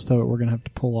solid, but most of it we're gonna have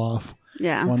to pull off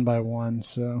Yeah. one by one.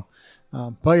 So,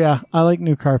 but yeah, I like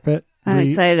new carpet. I'm Re-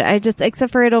 excited.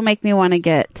 Except for it'll make me want to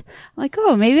get, like,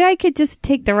 oh, maybe I could just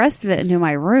take the rest of it into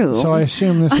my room. So I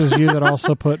assume this is you that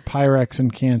also put Pyrex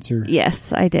and cancer.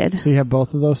 Yes, I did. So you have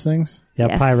both of those things? Yeah,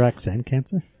 Yes. Pyrex and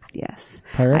cancer. Yes.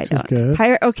 Pyrex is good.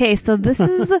 Okay, so this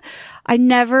is, I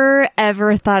never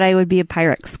ever thought I would be a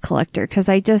Pyrex collector because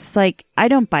I just I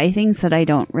don't buy things that I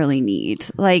don't really need.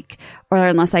 Or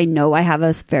unless I know I have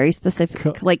a very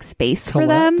specific, space for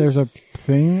them. There's a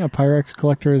thing, a Pyrex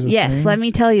collector is a Yes, thing? let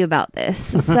me tell you about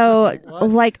this. So,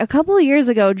 a couple of years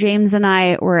ago, James and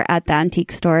I were at the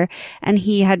antique store, and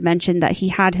he had mentioned that he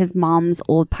had his mom's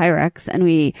old Pyrex, and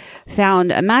we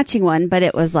found a matching one, but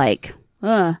it was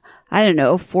I don't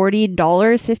know, $40,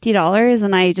 $50,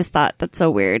 and I just thought, that's so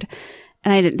weird.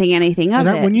 And I didn't think anything of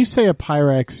it. When you say a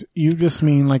Pyrex, you just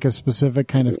mean like a specific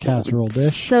kind of casserole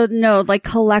dish? So no,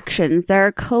 collections. There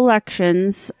are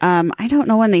collections. I don't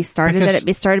know when they started that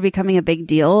it started becoming a big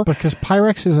deal. Because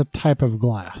Pyrex is a type of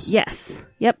glass. Yes.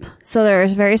 Yep. So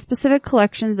there's very specific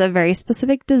collections that have very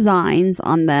specific designs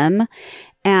on them.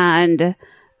 And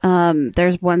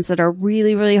there's ones that are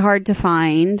really, really hard to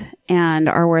find and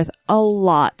are worth a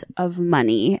lot of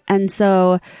money. And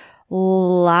so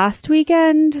last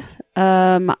weekend,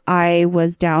 I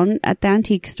was down at the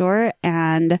antique store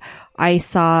and I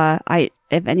saw,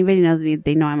 if anybody knows me,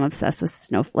 they know I'm obsessed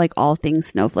with all things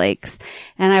snowflakes.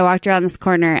 And I walked around this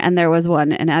corner and there was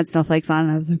one and it had snowflakes on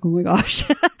and I was like, oh my gosh,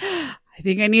 I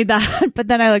think I need that. But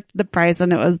then I looked at the price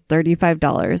and it was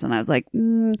 $35 and I was like,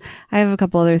 I have a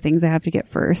couple other things I have to get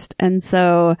first. And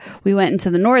so we went into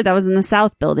the north, that was in the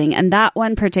south building, and that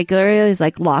one particularly is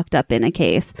locked up in a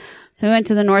case. So we went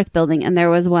to the north building and there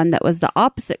was one that was the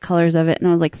opposite colors of it and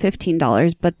it was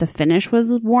 $15, but the finish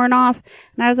was worn off.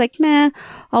 And I was like, nah,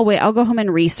 I'll wait. I'll go home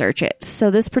and research it. So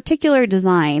this particular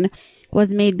design was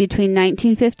made between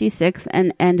 1956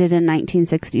 and ended in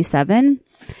 1967.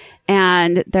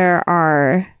 And there's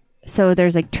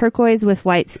turquoise with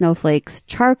white snowflakes,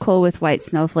 charcoal with white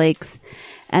snowflakes,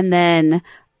 and then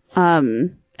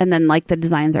the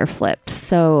designs are flipped.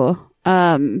 So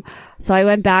I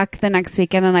went back the next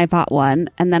weekend and I bought one,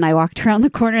 and then I walked around the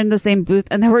corner in the same booth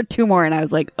and there were two more and I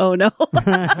was like, oh no.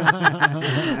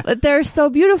 But they're so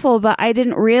beautiful, but I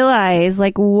didn't realize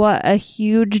what a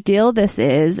huge deal this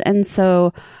is. And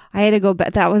so I had to go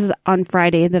back. That was on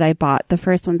Friday that I bought the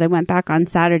first ones. I went back on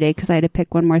Saturday because I had to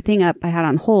pick one more thing up I had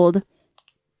on hold.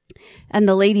 And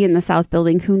the lady in the south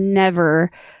building who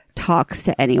never talks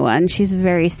to anyone, she's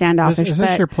very standoffish. Is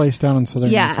this your place down in Southern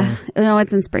Utah? No,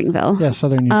 it's in Springville. Yeah,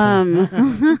 Southern Utah.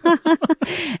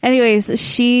 Anyways,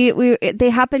 they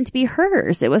happened to be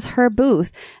hers. It was her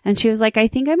booth. And she was like, I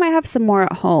think I might have some more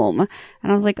at home.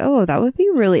 And I was like, oh, that would be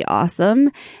really awesome.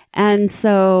 And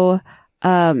so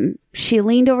she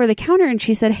leaned over the counter and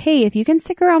she said, hey, if you can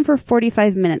stick around for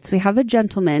 45 minutes, we have a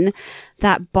gentleman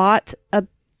that bought a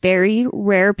very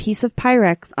rare piece of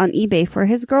Pyrex on eBay for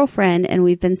his girlfriend, and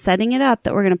we've been setting it up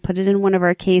that we're going to put it in one of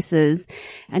our cases,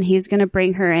 and he's going to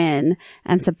bring her in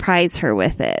and surprise her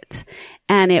with it.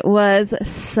 And it was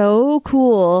so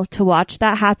cool to watch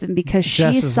that happen because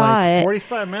Jess she saw it.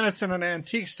 45 minutes in an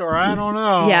antique store. I don't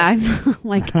know. Yeah,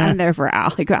 I'm there for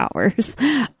hours.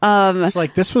 It's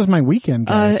like, this was my weekend,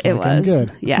 guys. It was. I'm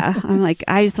good. Yeah. I'm like,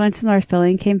 I just went to North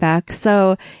Philly and came back.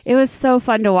 So it was so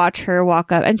fun to watch her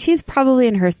walk up, and she's probably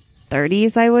in her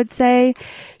 30s, I would say.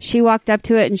 She walked up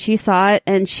to it and she saw it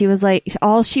and she was like,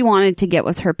 all she wanted to get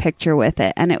was her picture with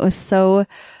it. And it was so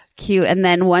cute. And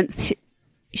then once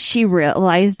she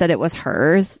realized that it was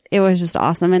hers, it was just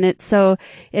awesome. And it's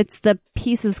the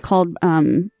piece is called,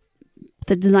 the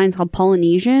design's called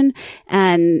Polynesian,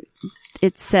 and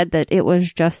it said that it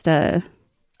was just a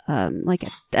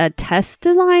test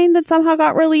design that somehow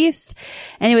got released.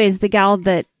 Anyways, the gal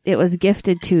that it was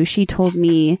gifted to, she told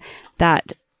me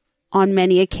that on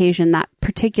many occasions that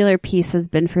particular piece has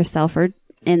been for sale for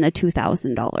in the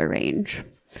 $2,000 range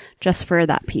just for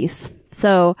that piece.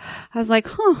 So I was like,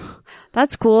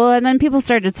 that's cool. And then people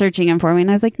started searching them for me, and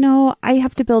I was like, no, I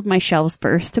have to build my shelves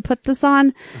first to put this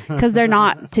on because they're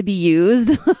not to be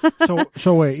used.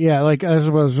 So wait, yeah, as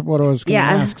was what I was going to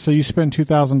ask. So you spend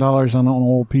 $2,000 on an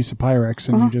old piece of Pyrex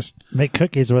and you just make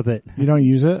cookies with it. You don't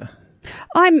use it?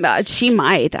 She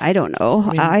might. I don't know.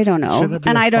 I don't know.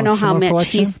 And I don't know how much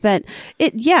she spent.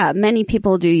 Many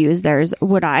people do use theirs.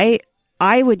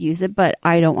 I would use it, but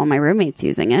I don't want my roommates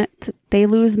using it. they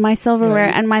lose my silverware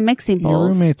Yeah, and my mixing Your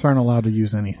bowls. roommates aren't allowed to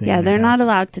use anything. Yeah, in they're your not house.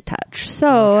 allowed to touch.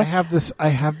 So, I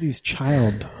have these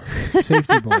child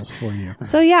safety bowls for you.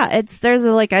 so yeah, there's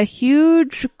a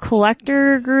huge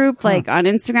collector group on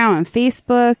Instagram and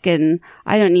Facebook, and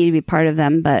I don't need to be part of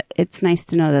them, but it's nice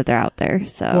to know that they're out there.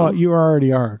 So, Well, you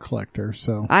already are a collector,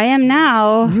 so. I am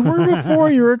now. You were before.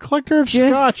 You were a collector of Just-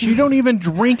 scotch. You don't even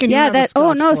drink, and you Yeah, have a that. scotch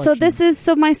Oh no! collection.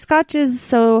 So my scotch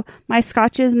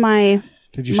is my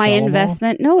Did you my sell 'em all?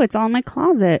 investment. No, it's all in my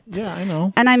closet. Yeah, I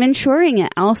know. And I'm insuring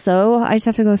it also. I just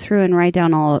have to go through and write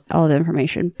down all the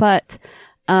information. But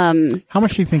How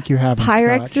much do you think you have in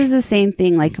Pyrex scotch? is the same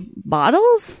thing, like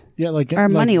bottles? Yeah, like or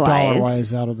money-wise.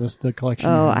 dollar-wise out of the collection.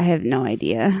 Oh, you I have no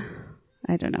idea.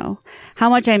 I don't know. How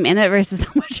much I'm in it versus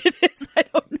how much it is, I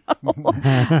don't know.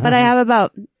 But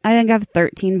I think I have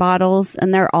 13 bottles,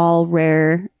 and they're all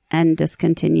rare and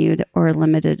discontinued or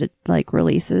limited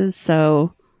releases.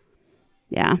 So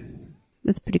yeah,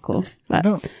 it's pretty cool. But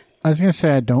I was gonna say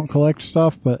I don't collect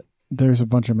stuff, but there's a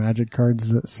bunch of Magic cards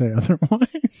that say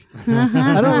otherwise.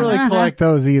 I don't really collect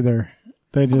those either.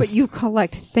 They just, But you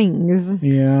collect things.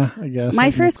 yeah, I guess. my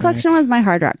like first collection mechanics. was my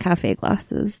Hard Rock Cafe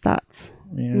glasses. That's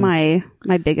Yeah. my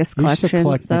biggest We used to collection.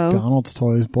 collect So McDonald's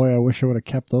toys. Boy, I wish I would have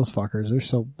kept those fuckers.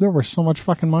 There were so much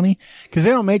fucking money because they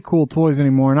don't make cool toys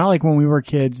anymore. Not like when we were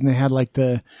kids and they had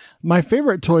my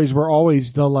favorite toys were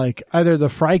always either the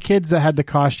Fry Kids that had the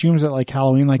costumes at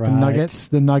Halloween, Right.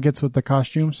 the nuggets with the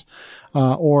costumes,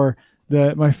 or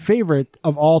my favorite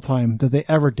of all time that they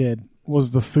ever did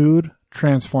was the food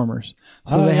Transformers.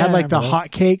 So Oh, they yeah, had I the remember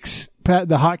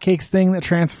the hotcakes thing that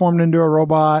transformed into a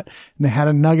robot, and they had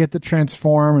a nugget that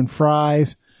transformed and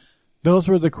fries. Those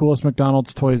were the coolest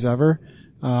McDonald's toys ever.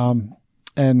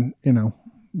 And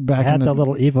back I had in the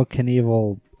little Evel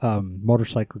Knievel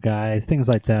motorcycle guy, things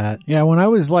like that. yeah, when I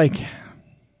was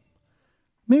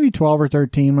maybe 12 or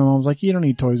 13, my mom was like, "You don't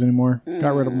need toys anymore.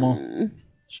 Got rid of them all.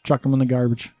 Just chuck them in the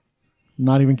garbage."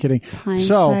 Not even kidding.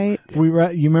 So Hindsight.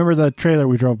 you remember the trailer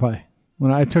we drove by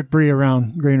when I took Bree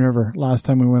around Green River last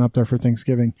time we went up there for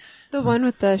Thanksgiving? The one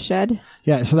with the shed.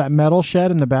 Yeah, so that metal shed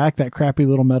in the back, that crappy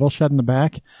little metal shed in the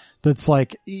back, that's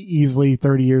easily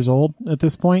 30 years old at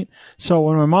this point. So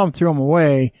when my mom threw them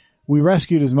away, we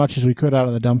rescued as much as we could out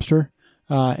of the dumpster,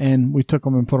 and we took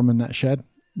them and put them in that shed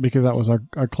because that was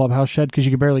our clubhouse shed because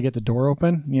you could barely get the door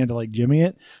open. You had to jimmy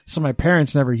it. So my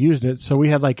parents never used it. So we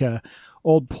had a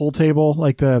old pool table,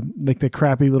 the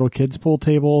crappy little kids pool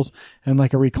tables, and a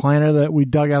recliner that we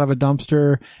dug out of a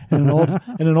dumpster, and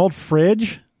an old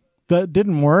fridge that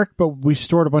didn't work, but we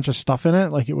stored a bunch of stuff in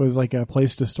it. It was a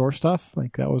place to store stuff.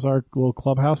 That was our little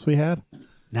clubhouse we had.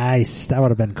 Nice. That would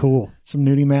have been cool. Some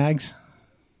nudie mags.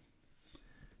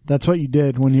 That's what you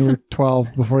did when you were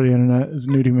 12 before the internet, is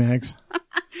nudie mags.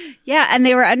 yeah, and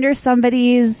they were under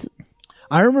somebody's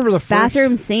I remember the first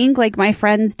bathroom sink. My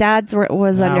friend's dad's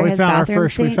was under his bathroom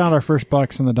sink. We found our first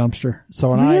bucks in the dumpster.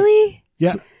 So when Really?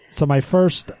 Yeah. So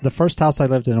the first house I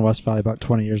lived in West Valley about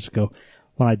 20 years ago,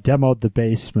 when I demoed the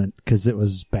basement because it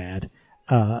was bad,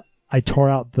 I tore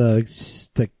out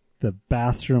the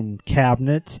bathroom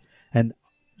cabinet, and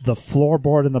the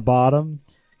floorboard in the bottom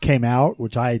came out,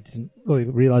 which I didn't really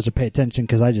realize or pay attention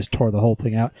because I just tore the whole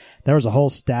thing out. There was a whole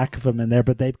stack of them in there,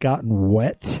 but they'd gotten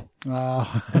wet.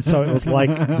 And so it was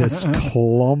this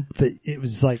clump that it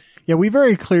was Yeah, we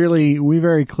very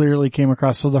clearly came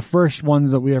across. So the first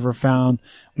ones that we ever found,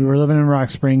 we were living in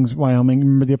Rock Springs, Wyoming.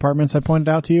 Remember the apartments I pointed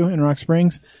out to you in Rock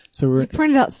Springs? So we You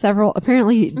pointed out several.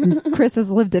 Apparently, Chris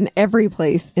has lived in every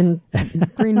place in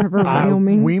Green River,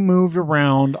 Wyoming. we moved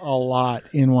around a lot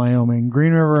in Wyoming,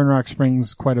 Green River and Rock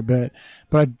Springs quite a bit.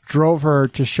 But I drove her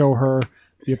to show her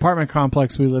the apartment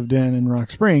complex we lived in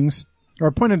Rock Springs, or I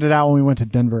pointed it out when we went to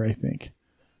Denver, I think,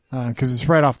 because it's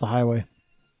right off the highway.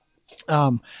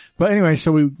 But anyway,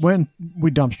 so we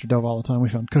dumpster dove all the time. We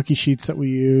found cookie sheets that we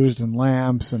used and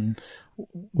lamps, and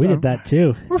we did that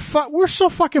too. we're so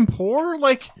fucking poor.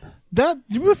 That,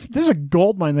 there's a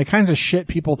gold mine. The kinds of shit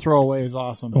people throw away is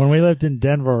awesome. When we lived in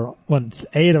Denver, when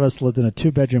 8 of us lived in a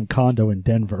 2-bedroom condo in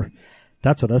Denver,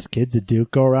 that's what us kids would do.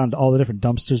 Go around to all the different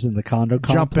dumpsters in the condo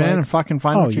complex. Jump in and fucking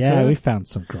find what you could. we found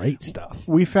some great stuff.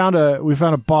 We found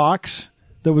a box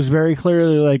that was very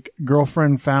clearly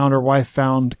girlfriend found or wife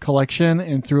found collection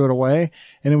and threw it away.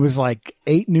 And it was 8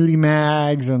 nudie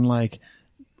mags and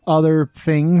other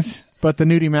things, but the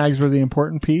nudie mags were the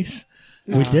important piece.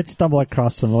 We did stumble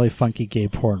across some really funky gay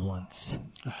porn once.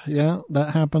 Yeah, that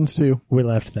happens too. We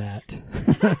left that.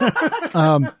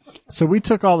 So we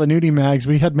took all the nudie mags.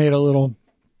 We had made a little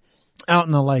out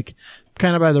in the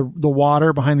kind of by the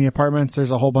water behind the apartments.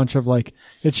 There's a whole bunch of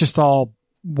it's just all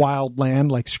wild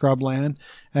land, like scrub land,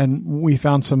 and we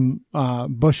found some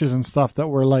bushes and stuff that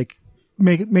were like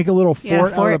make a little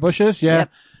fort out of the bushes. Yeah.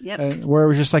 Yep. Where it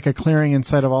was just like a clearing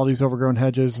inside of all these overgrown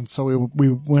hedges, and so we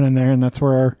went in there, and that's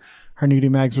where our nudie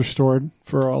mags were stored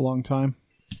for a long time.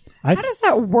 How does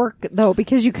that work though?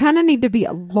 Because you kind of need to be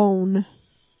alone.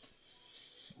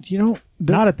 You know,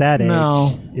 Not at that age.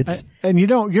 No, It's and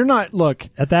you're not. Look,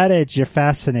 at that age you're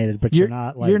fascinated, but you're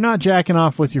not like you're not jacking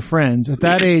off with your friends at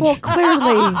that age. Well,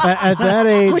 clearly, at that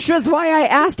age, which was why I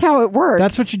asked how it worked.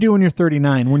 that's what you do when you're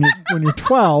 39. When you're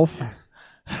 12,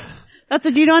 That's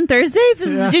what you do on Thursdays?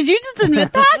 Did you just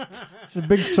admit that? it's a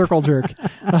big circle jerk.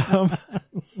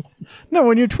 No,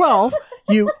 when you're 12,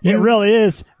 it really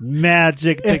is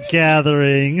Magic the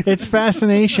Gathering. it's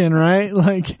fascination, right?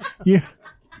 Like you.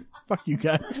 Fuck you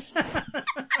guys.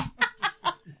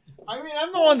 I mean,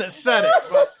 I'm the one that said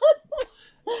it,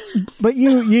 but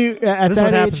you at This is that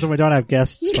what happens age, when we don't have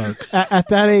guests, folks. at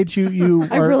that age, you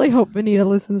I are, really hope Benita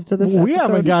listens to this. we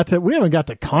episode. haven't got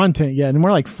the content yet, and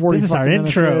we're like 40. This is our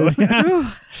minutes intro.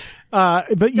 in.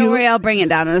 But Don't worry, I'll bring it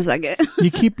down in a second.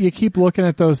 you keep looking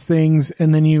at those things,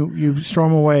 and then you store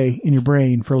them away in your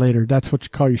brain for later. That's what you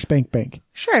call your spank bank.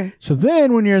 Sure. So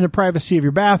then, when you're in the privacy of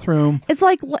your bathroom, It's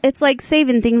like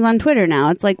saving things on Twitter now.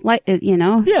 It's like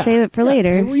yeah, save it for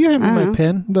later. Well, you have I don't my know.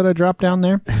 pin that I dropped down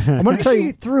there. I'm going to tell Sure, you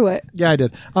you. threw it. Yeah, I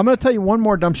did. I'm going to tell you one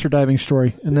more dumpster diving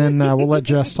story, and then we'll let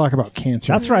Jess talk about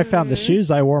cancer. That's where I found the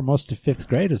shoes I wore most of fifth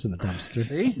graders in the dumpster.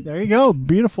 See, there you go.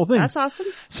 Beautiful thing. That's awesome.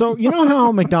 So you know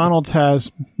how McDonald's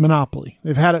has Monopoly?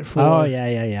 They've had it for Oh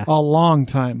yeah. a long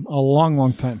time, a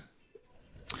long time.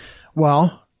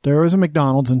 Well, there was a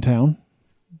McDonald's in town.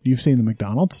 You've seen the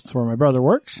McDonald's. It's where my brother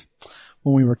works.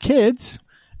 When we were kids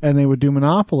and they would do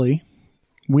Monopoly,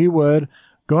 we would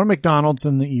go to McDonald's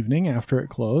in the evening after it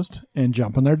closed and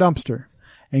jump in their dumpster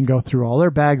and go through all their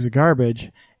bags of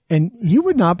garbage. And you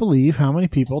would not believe how many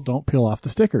people don't peel off the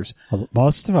stickers. Well,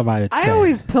 most of them, I would say. I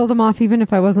always peeled them off even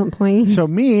if I wasn't playing. So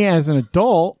me, as an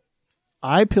adult,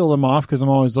 I peel them off because I'm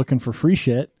always looking for free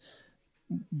shit.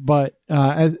 But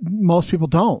as most people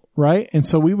don't, right? And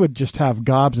so we would just have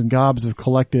gobs and gobs of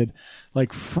collected,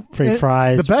 like Free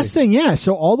fries. The best thing, yeah.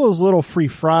 So all those little free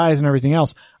fries and everything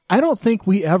else. I don't think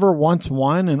we ever once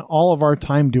won in all of our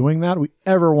time doing that. We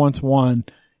ever once won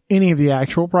any of the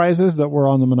actual prizes that were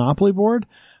on the Monopoly board.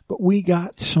 But we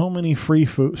got so many free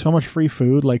food, so much free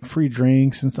food, like free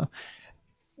drinks and stuff.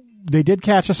 They did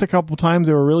catch us a couple times.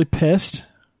 They were really pissed,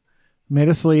 made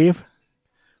us leave.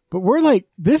 But we're like,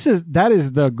 that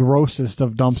is the grossest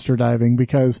of dumpster diving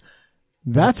because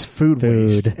that's food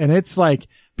waste. And it's like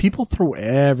people throw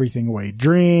everything away.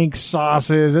 Drinks,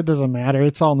 sauces, it doesn't matter.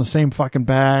 It's all in the same fucking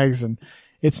bags and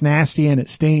it's nasty and it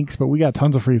stinks, but we got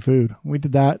tons of free food. We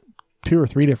did that 2 or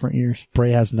 3 different years.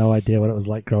 Bray has no idea what it was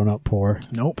like growing up poor.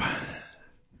 Nope.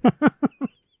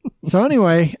 So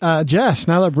anyway, Jess,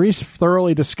 now that Bree's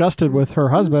thoroughly disgusted with her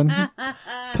husband,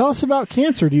 tell us about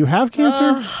cancer. Do you have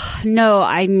cancer? No,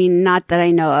 I mean, not that I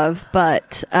know of,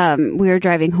 but we were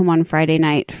driving home on Friday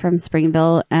night from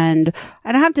Springville, and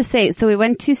I don't have to say, so we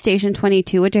went to Station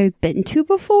 22, which I've been to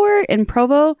before in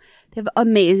Provo. They have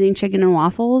amazing chicken and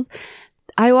waffles.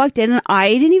 I walked in and I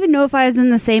didn't even know if I was in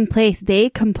the same place. They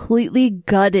completely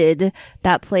gutted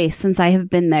that place since I have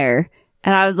been there.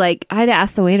 And I was like, I had to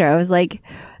ask the waiter. I was like,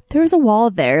 there was a wall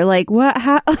there. Like, what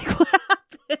happened?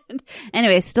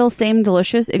 Anyway, still same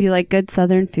delicious. If you like good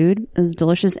Southern food, is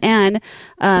delicious. And,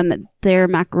 their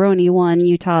macaroni won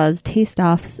Utah's Taste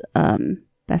Off's,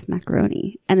 best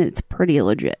macaroni. And it's pretty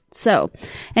legit. So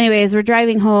anyways, we're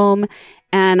driving home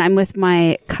and I'm with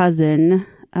my cousin,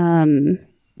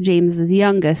 James's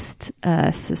youngest,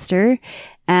 sister.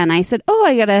 And I said,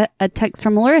 I got a text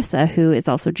from Larissa, who is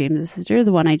also James's sister,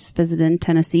 the one I just visited in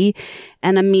Tennessee.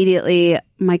 And immediately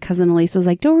my cousin Elise was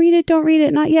like, don't read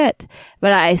it, not yet.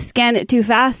 But I scanned it too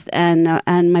fast and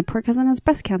my poor cousin has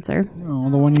breast cancer. Oh,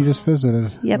 the one you just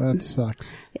visited. Yep. That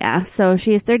sucks. Yeah. So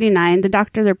she is 39. The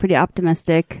doctors are pretty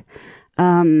optimistic.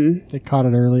 They caught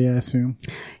it early, I assume.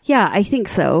 Yeah, I think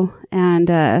so. And,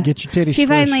 Get your titties she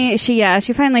squished.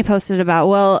 she finally posted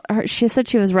about, she said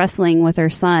she was wrestling with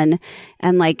her son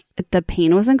and like the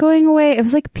pain wasn't going away. It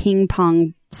was like ping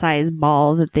pong size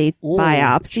ball that they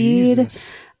biopsied. Jesus.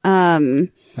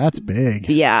 That's big.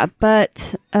 Yeah,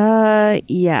 but,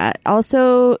 yeah,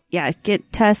 also,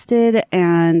 get tested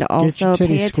and also Get your titties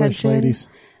pay squished, attention, ladies.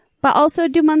 but also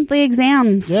do monthly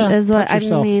exams Yeah, is what touch I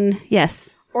yourself. mean.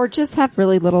 Yes. Or just have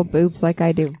really little boobs like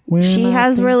I do. When She I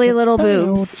has think really little about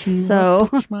boobs, you, I so-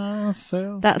 touch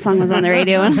myself. That song was on the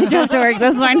radio when I drove to work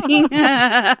this morning.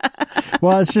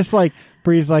 Well, it's just like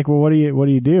Bree's like, well, what do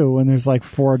you do when there's like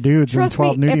 4 dudes Trust and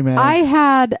 12 me, nudie if mags? I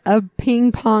had a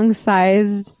ping pong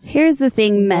sized, Here's the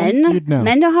thing, men. you'd know.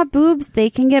 Men don't have boobs. They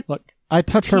can get. Look, I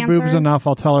touch her Cancer. boobs enough.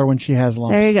 I'll tell her when she has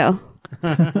lumps. There you go.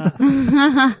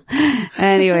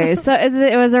 Anyway, so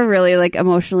it was a really like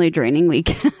emotionally draining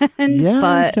weekend. Yeah, I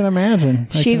but can imagine.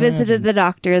 she visited the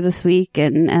doctor this week,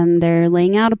 and they're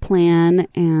laying out a plan.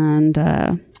 And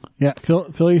Yeah,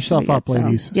 fill yourself up, so,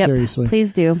 ladies. yep, Seriously.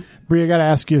 please do. Bree, I got to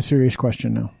ask you a serious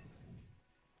question now.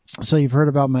 So you've heard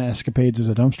about my escapades as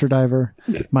a dumpster diver,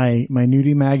 my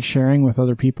nudie mag sharing with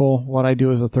other people, what I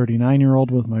do as a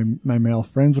 39-year-old with my male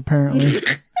friends, apparently.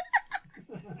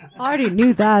 I already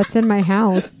knew that. It's in my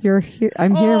house. You're here.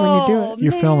 I'm here when you do it.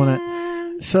 You're filming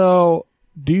it. So,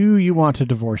 do you want to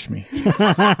divorce me? Hey,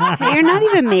 you're not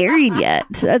even married yet.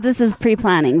 This is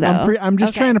pre-planning, though. I'm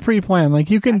just trying to pre-plan. Like,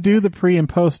 you can do the pre and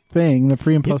post thing, the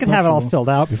pre and You post. can have it all nuptial. filled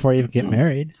out before you even get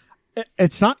married.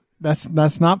 It's not.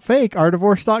 That's not fake.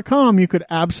 Ourdivorce.com. You could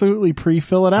absolutely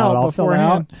pre-fill it Have out it all filled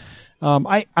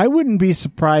beforehand. I wouldn't be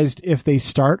surprised if they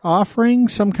start offering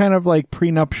some kind of like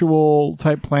prenuptial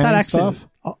type planning That actually, stuff.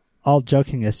 all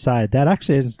joking aside, that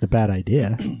actually isn't a bad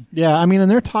idea. Yeah, I mean,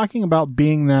 and they're talking about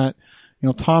being that.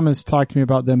 Tom has talked to me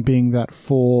about them being that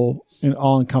full and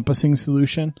all-encompassing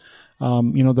solution.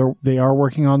 They are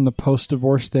working on the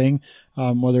post-divorce thing,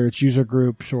 whether it's user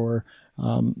groups or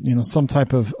some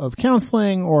type of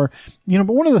counseling or, but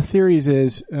one of the theories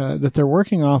is, that they're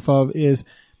working off of is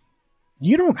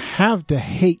you don't have to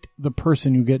hate the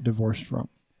person you get divorced from.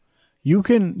 You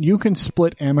can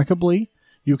split amicably.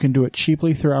 You can do it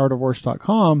cheaply through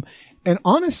ourdivorce.com. And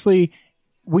honestly,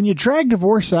 when you drag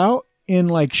divorce out in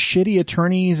like shitty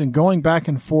attorneys and going back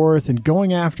and forth and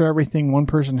going after everything one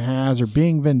person has or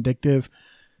being vindictive,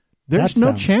 there's That no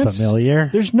sounds chance. familiar.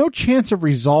 There's no chance of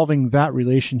resolving that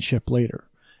relationship later.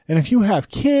 And if you have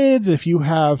kids, if you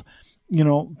have,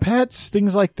 pets,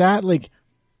 things like that, like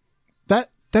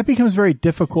that becomes very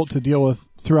difficult to deal with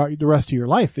throughout the rest of your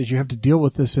life as you have to deal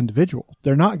with this individual.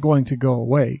 They're not going to go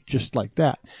away just like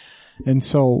that. And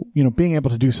so, being able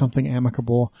to do something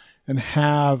amicable and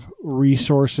have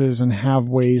resources and have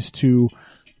ways to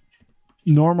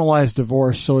normalize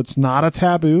divorce so it's not a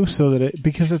taboo, so that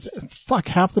because it's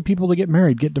half the people that get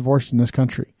married get divorced in this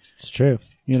country. It's true.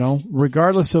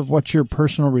 Regardless of what your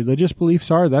personal religious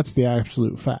beliefs are, that's the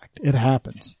absolute fact. It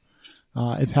happens.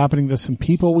 It's happening to some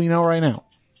people we know right now.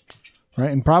 Right.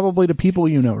 And probably to people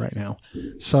right now.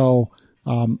 So,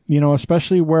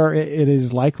 especially where it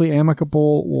is likely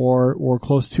amicable or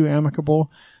close to amicable,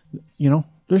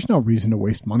 there's no reason to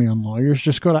waste money on lawyers.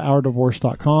 Just go to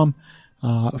ourdivorce.com,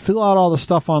 fill out all the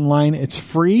stuff online. It's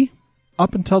free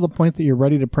up until the point that you're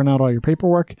ready to print out all your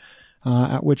paperwork,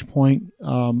 at which point,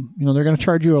 they're going to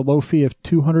charge you a low fee of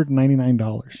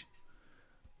 $299.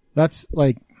 That's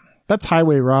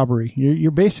highway robbery.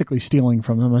 You're basically stealing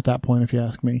from them at that point, if you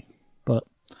ask me. But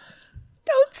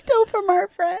Don't steal from our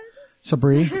friends. so,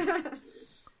 Bree,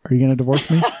 are you going to divorce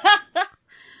me?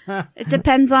 It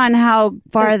depends on how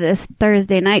far this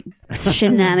Thursday night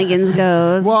shenanigans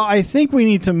goes. Well, I think we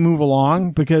need to move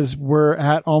along because we're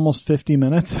at almost 50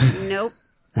 minutes. Nope.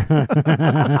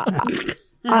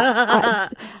 I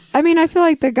mean, I feel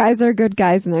like the guys are good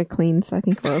guys and they're clean, so I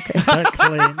think we're okay. They're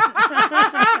clean.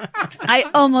 I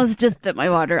almost just spit my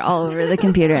water all over the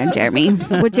computer and Jeremy,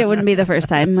 which it wouldn't be the first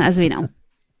time, as we know.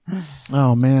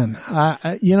 Oh man.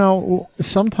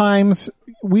 Sometimes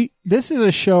this is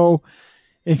a show,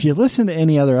 if you listen to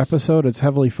any other episode, it's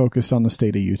heavily focused on the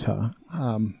state of Utah.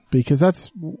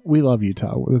 Because we love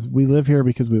Utah. We live here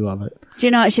because we love it. Do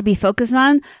you know what it should be focused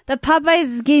on? The Popeyes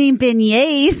is getting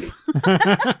beignets.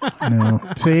 No.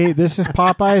 See, this is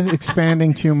Popeyes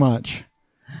expanding too much.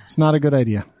 It's not a good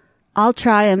idea. I'll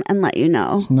try them and let you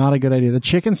know. It's not a good idea. The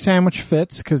chicken sandwich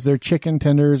fits because they're chicken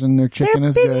tenders and their chicken They're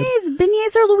is good. beignets.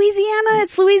 Beignets are Louisiana.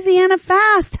 It's Louisiana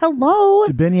fast. Hello.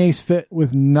 The beignets fit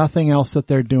with nothing else that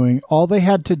they're doing. All they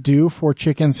had to do for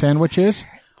chicken sandwiches,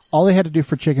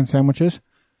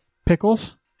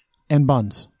 pickles and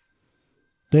buns.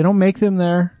 They don't make them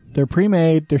there. They're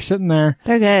pre-made. They're sitting there.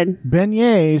 They're good.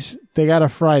 Beignets, they gotta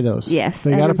fry those. Yes.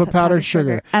 They and gotta put powdered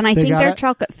sugar. And I think they're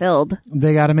chocolate filled.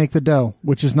 They gotta make the dough,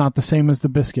 which is not the same as the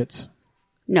biscuits.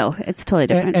 No, it's totally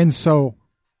different. And so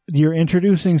you're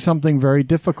introducing something very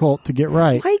difficult to get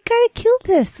right. Why you gotta kill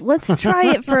this? Let's try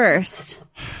it first.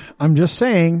 I'm just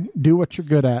saying, do what you're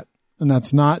good at. And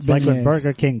that's not It's like when beignets.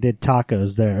 Burger King did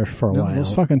tacos there for a No, while.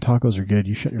 those fucking tacos are good.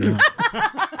 You shut your mouth.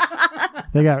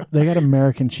 They got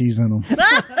American cheese in them.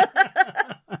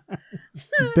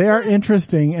 They are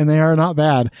interesting and they are not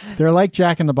bad. They're like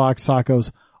Jack in the Box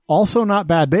tacos. Also not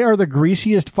bad. They are the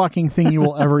greasiest fucking thing you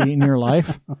will ever eat in your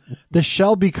life. The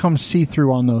shell becomes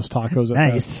see-through on those tacos at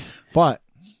Nice. best. But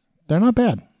they're not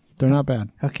bad. They're not bad.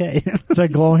 Okay. It's a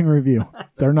glowing review.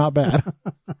 They're not bad.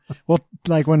 Well,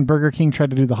 like when Burger King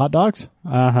tried to do the hot dogs,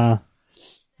 Uh-huh.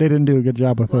 they didn't do a good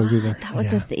job with those either. That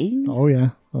was a thing. Oh yeah.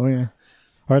 Oh yeah.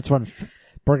 Or it's when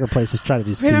burger places try to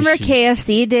do sushi. Remember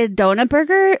KFC did donut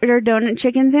burger or donut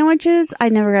chicken sandwiches? I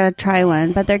never got to try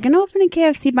one, but they're going to open a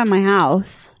KFC by my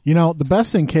house. You know, the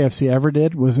best thing KFC ever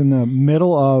did was in the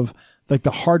middle of like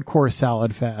the hardcore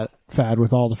salad fad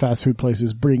with all the fast food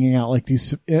places bringing out like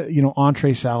these,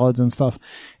 entree salads and stuff.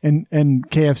 And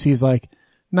KFC's like,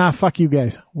 nah, fuck you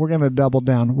guys. We're going to double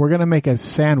down. We're going to make a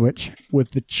sandwich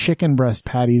with the chicken breast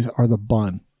patties or the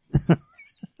bun.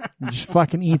 Just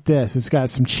fucking eat this. It's got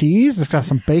some cheese. It's got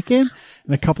some bacon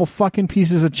and a couple fucking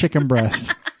pieces of chicken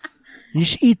breast. You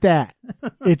should eat that.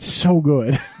 It's so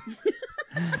good.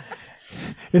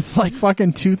 It's like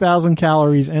fucking 2,000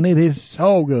 calories and it is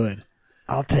so good.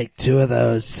 I'll take 2 of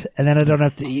those, and then I don't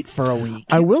have to eat for a week.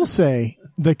 I will say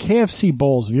the KFC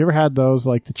bowls. Have you ever had those,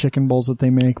 like the chicken bowls that they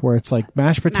make, where it's like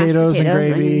mashed potatoes and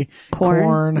gravy, and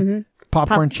corn. Mm-hmm.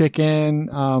 popcorn chicken,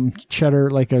 cheddar,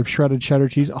 like a shredded cheddar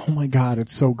cheese. Oh my god,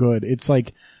 it's so good. It's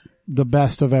like the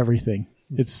best of everything.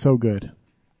 It's so good.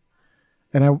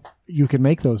 And you can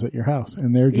make those at your house,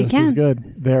 and they're just as good.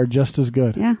 They're just as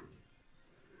good. Yeah.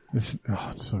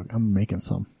 I'm making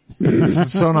some.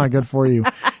 It's so not good for you.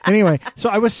 Anyway, so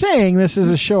I was saying this is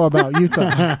a show about Utah.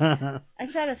 I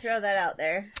just had to throw that out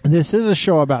there. This is a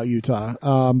show about Utah.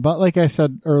 But like I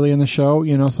said early in the show,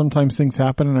 sometimes things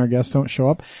happen and our guests don't show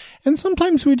up. And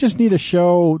sometimes we just need a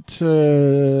show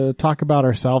to talk about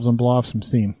ourselves and blow off some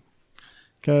steam.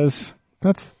 Cause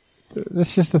that's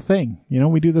just the thing.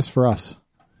 We do this for us.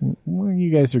 Well,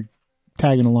 you guys are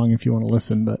tagging along if you want to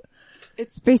listen, but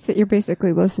you're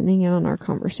basically listening in on our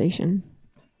conversation.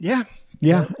 Yeah.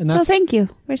 Yeah. And so thank you.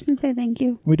 We're just going to say thank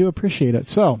you. We do appreciate it.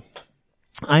 So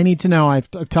I need to know, I've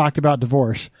talked about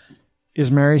divorce. Is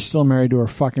Mary still married to her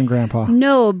fucking grandpa?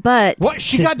 No, but. What?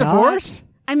 She got divorced?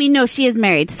 I mean, no, she is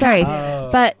married. Sorry.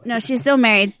 But no, she's still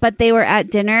married, but they were at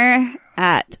dinner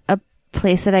at a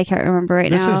place that I can't remember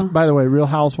right now. This is, by the way, Real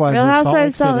Housewives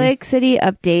of Salt Lake City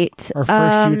update. Our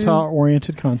first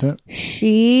Utah-oriented content.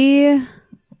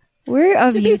 We're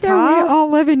of to be Utah. Fair, we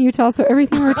all live in Utah, so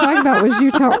everything we're talking about was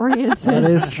Utah-oriented. That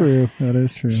is true. That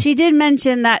is true. She did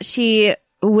mention that she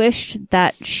wished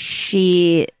that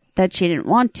she didn't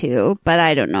want to, but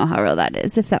I don't know how real that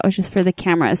is, if that was just for the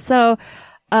camera. So,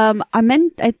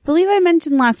 I believe I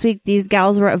mentioned last week these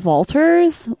gals were at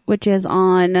Valters, which is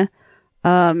on,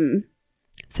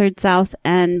 3rd South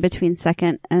and between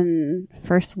 2nd and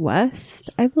 1st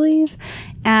West, I believe.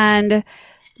 And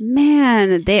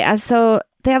man, they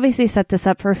obviously set this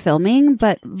up for filming,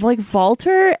 but like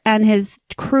Valter and his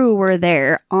crew were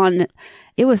there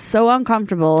it was so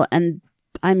uncomfortable. And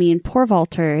I mean, poor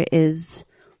Valter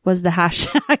was the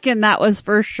hashtag and that was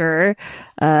for sure,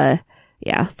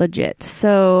 legit.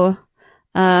 So,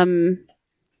 I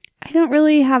don't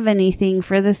really have anything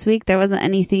for this week. There wasn't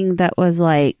anything that was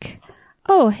like,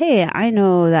 oh, hey, I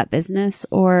know that business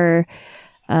or,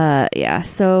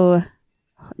 so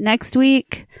next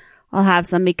week, I'll have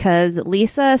some because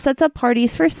Lisa sets up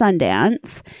parties for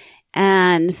Sundance.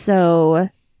 And so,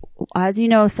 as you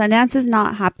know, Sundance has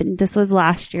not happened. This was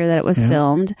last year that it was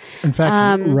filmed. In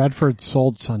fact, Redford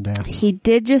sold Sundance. He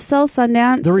did just sell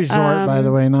Sundance. The resort, by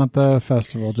the way, not the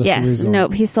festival, just the resort.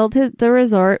 Nope, he sold the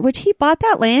resort, which he bought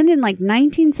that land in like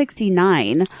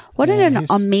 1969. What an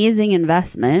amazing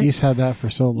investment. He's had that for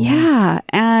so long. Yeah.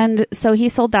 And so he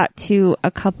sold that to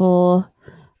a couple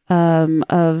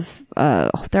of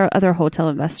there are other hotel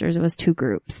investors. It was 2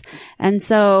 groups. And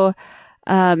so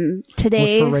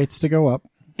today look for rates to go up.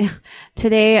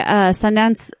 Today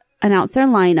Sundance announced their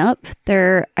lineup.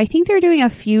 I think they're doing a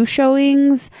few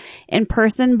showings in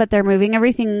person, but they're moving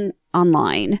everything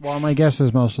online. Well, my guess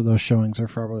is most of those showings are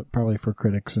probably for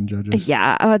critics and judges.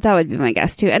 Yeah, that would be my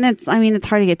guess too. And it's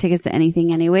hard to get tickets to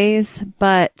anything anyways,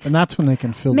 but. And that's when they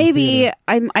can fill maybe the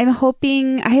theater. I'm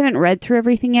hoping, I haven't read through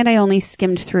everything yet. I only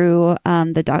skimmed through,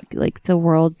 the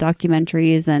world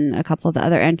documentaries and a couple of the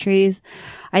other entries.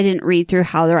 I didn't read through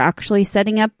how they're actually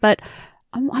setting up, but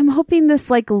I'm hoping this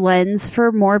lends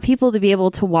for more people to be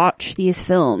able to watch these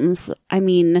films. I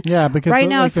mean, yeah, because right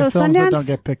now, the films Sundance that don't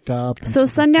get picked up. So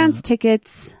Sundance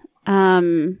tickets,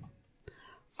 are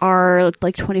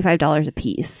like $25 a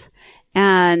piece.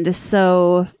 And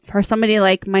so for somebody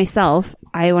like myself,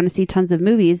 I want to see tons of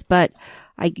movies, but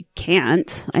I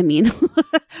can't. I mean,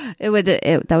 that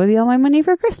would be all my money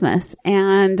for Christmas.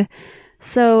 And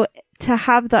So to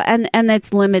have and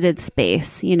it's limited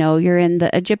space, you know, you're in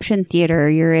the Egyptian theater,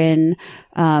 you're in,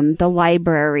 the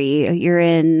library, you're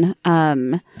in,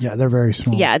 Yeah, they're very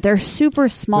small. yeah, they're super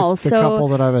small. The so couple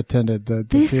that I've attended, the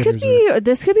this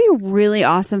theaters could be really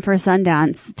awesome for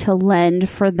Sundance to lend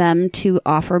for them to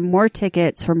offer more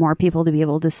tickets for more people to be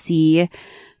able to see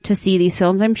these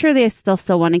films. I'm sure they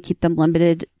still want to keep them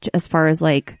limited as far as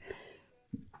like,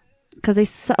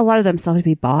 because a lot of them still have to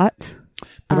be bought.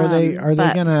 But are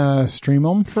they gonna stream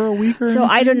them for a week or So anything?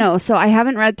 I don't know. So I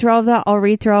haven't read through all of that. I'll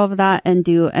read through all of that and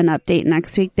do an update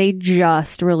next week. They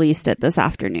just released it this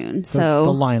afternoon. So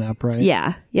the lineup, right?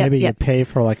 yeah. Yep, Maybe yep. you pay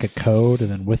for like a code, and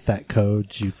then with that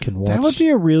code you can watch. That would be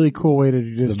a really cool way to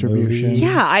do distribution. movie.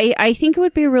 Yeah, I think it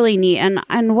would be really neat.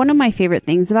 And one of my favorite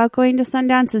things about going to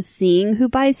Sundance is seeing who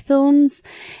buys films.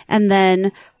 And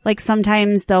then like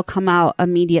sometimes they'll come out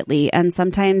immediately and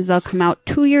sometimes they'll come out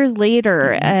 2 years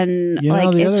later. And You know,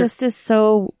 like the it other- just is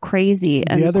so crazy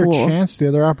and The other cool. the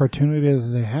other opportunity that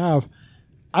they have,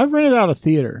 I've rented out a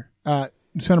theater at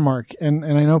Cinemark, and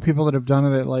I know people that have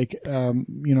done it at like,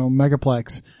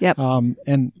 Megaplex. Yep.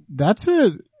 And that's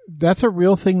a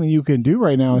real thing that you can do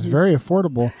right now. It's very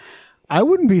affordable. I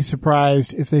wouldn't be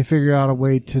surprised if they figure out a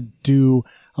way to do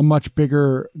a much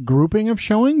bigger grouping of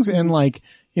showings and like,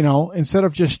 instead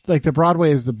of just like the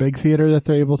Broadway is the big theater that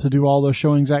they're able to do all those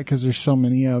showings at because there's so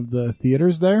many of the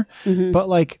theaters there. Mm-hmm. But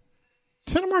like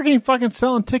Cinemark ain't fucking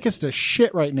selling tickets to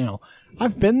shit right now.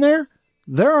 I've been there.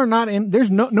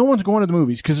 There's no one's going to the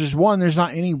movies because there's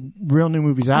not any real new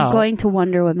movies out. I'm going to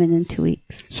Wonder Woman in 2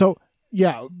 weeks. So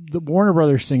yeah, the Warner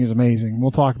Brothers thing is amazing.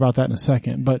 We'll talk about that in a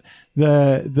second. But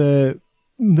the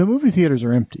movie theaters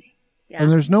are empty. Yeah.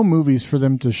 And there's no movies for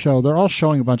them to show. They're all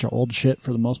showing a bunch of old shit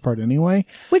for the most part anyway.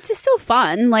 Which is still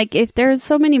fun. Like if there's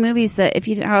so many movies that if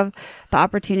you didn't have the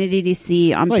opportunity to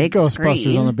see on Like big Ghostbusters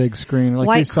screen. on the big screen. Like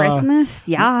White Christmas,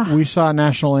 yeah. We saw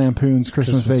National Lampoon's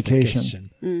Christmas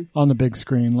Vacation on the big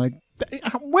screen. Like,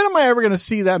 when am I ever going to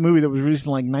see that movie that was released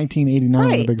in like 1989 on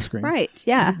the big screen? Right,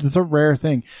 yeah. It's a rare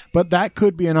thing. But that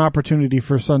could be an opportunity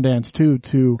for Sundance too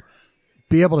to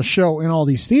be able to show in all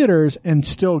these theaters and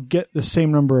still get the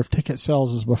same number of ticket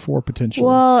sales as before potentially.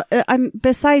 Well,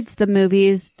 besides the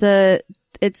movies,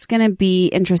 it's going to be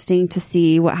interesting to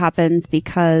see what happens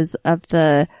because of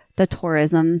the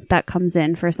tourism that comes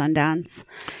in for Sundance.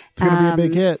 It's going to be a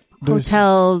big hit.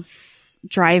 Hotels,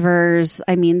 drivers.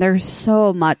 I mean, there's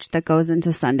so much that goes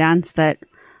into Sundance that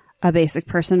a basic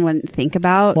person wouldn't think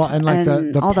about. Well, and like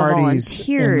the all parties the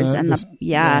volunteers and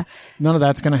yeah. None of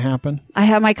that's going to happen. I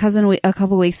had my cousin a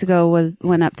couple weeks ago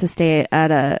went up to stay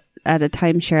at a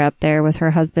timeshare up there with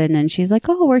her husband, and she's like,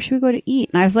 "Oh, where should we go to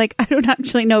eat?" And I was like, "I don't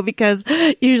actually know because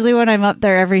usually when I'm up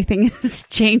there, everything is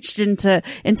changed into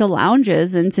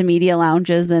lounges, into media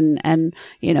lounges, and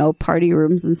party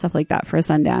rooms and stuff like that for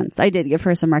Sundance." I did give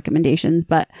her some recommendations,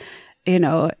 but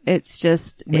it's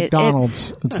just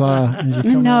McDonald's.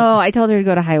 No, I told her to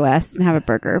go to High West and have a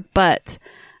burger, but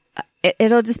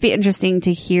it'll just be interesting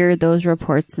to hear those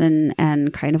reports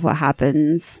and kind of what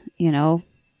happens.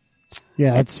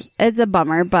 Yeah, it's a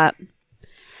bummer, but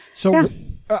so. Yeah.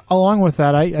 Along with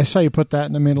that, I saw you put that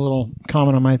and I made a little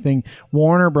comment on my thing.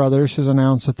 Warner Brothers has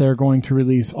announced that they're going to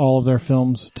release all of their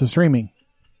films to streaming.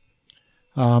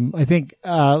 I think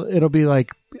it'll be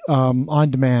like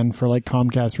on demand for like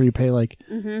Comcast where you pay like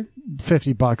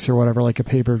 $50 or whatever, like a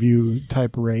pay-per-view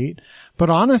type rate. But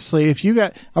honestly,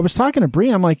 I was talking to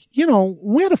Bree, I'm like,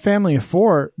 we had a family of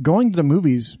 4. Going to the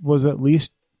movies was at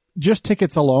least just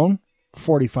tickets alone,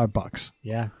 $45.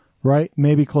 Yeah. Right?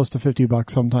 Maybe close to $50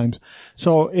 sometimes.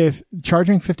 So if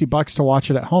charging $50 to watch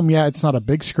it at home, yeah, it's not a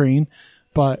big screen,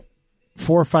 but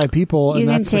 4 or 5 people. You and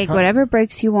can that's take whatever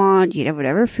breaks you want. You can have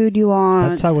whatever food you want.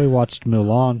 That's how we watched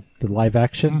Mulan, the live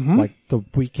action, like the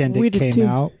weekend We it did came too.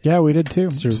 out Yeah, we did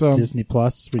too. through So Disney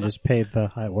Plus. We just paid the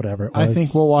whatever it was. I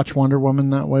think we'll watch Wonder Woman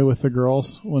that way with the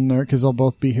girls because they'll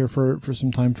both be here for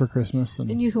some time for Christmas.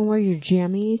 And you can wear your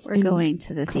jammies. We're and going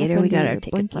to the cup theater. We got under our your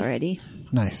tickets blanket. already.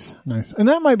 Nice. And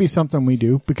that might be something we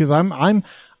do because I'm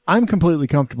completely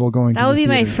comfortable going. That to will the be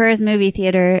my theater. first movie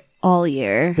theater all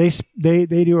year. They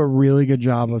do a really good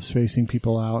job of spacing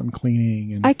people out and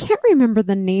cleaning. And I can't remember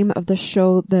the name of the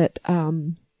show that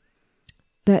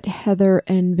that Heather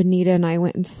and Vanita and I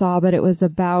went and saw, but it was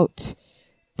about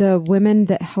the women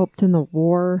that helped in the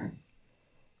war,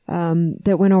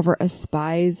 that went over as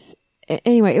spies.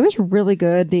 Anyway, it was really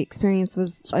good. The experience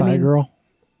was, Spy Girl.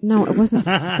 No, it wasn't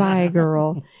Spy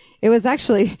Girl. It was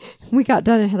actually, we got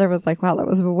done and Heather was like, wow, that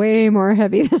was way more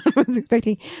heavy than I was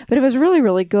expecting. But it was really,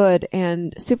 really good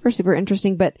and super, super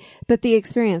interesting. But the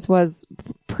experience was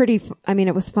pretty,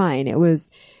 it was fine. It was,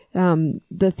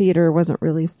 The theater wasn't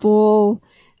really full.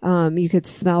 You could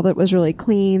smell that it was really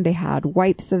clean. They had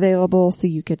wipes available, so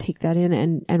you could take that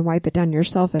in and wipe it down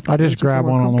yourself. If I just grab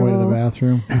one on the way to the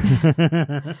bathroom.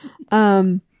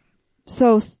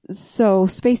 So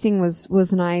spacing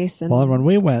was nice. And Well, and when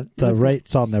we went, the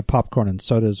rates on their popcorn and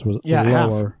sodas was half.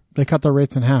 lower. They cut the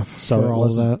rates in half So for it all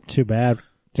of that. wasn't too bad.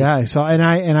 Yeah, so and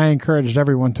I encouraged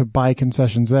everyone to buy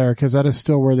concessions there because that is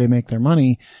still where they make their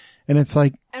money, and it's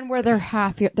like and where they're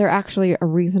actually a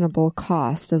reasonable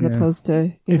cost as opposed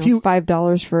to If you-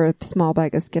 $5 for a small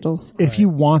bag of Skittles. if you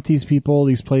want these people,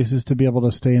 these places to be able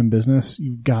to stay in business,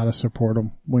 you've got to support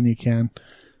them when you can.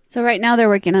 So right now they're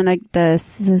working on the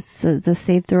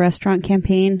Save the Restaurant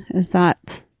campaign. Is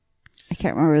that, I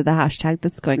can't remember the hashtag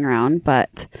that's going around,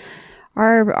 but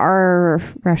our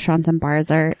restaurants and bars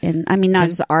are in, I mean, not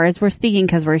just ours, we're speaking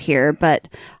because we're here, but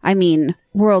I mean,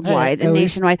 worldwide Hey, and at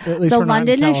least- nationwide. at least So we're not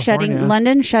in California.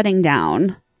 London's shutting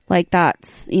down. Like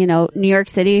that's, New York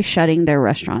City shutting their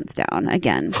restaurants down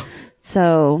again.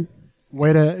 So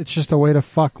It's just a way to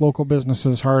fuck local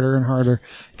businesses harder and harder.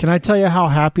 Can I tell you how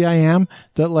happy I am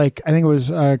that I think it was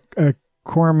a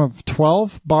quorum of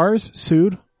 12 bars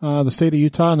sued the state of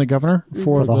Utah and the governor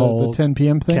for the whole the 10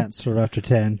 p.m. thing? Can't serve after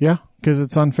 10. Yeah, because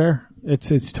it's unfair.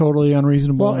 It's totally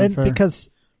unreasonable. Well, and and unfair. because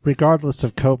regardless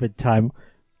of COVID time,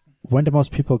 when do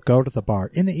most people go to the bar?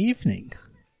 In the evening.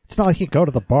 It's not like you go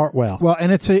to the bar. Well,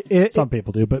 and some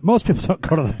people do, but most people don't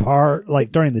go to the bar like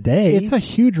during the day. it's a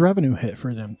huge revenue hit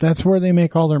for them. That's where they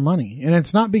make all their money. And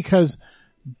it's not because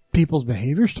people's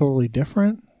behavior is totally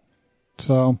different.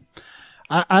 So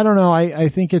I don't know. I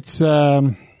think it's,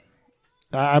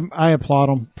 I applaud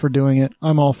them for doing it.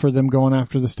 I'm all for them going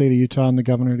after the state of Utah and the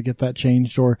governor to get that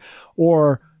changed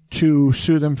or to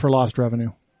sue them for lost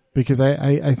revenue, because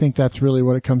I think that's really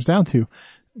what it comes down to.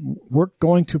 We're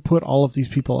going to put all of these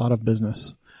people out of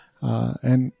business.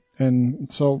 And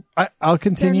so I'll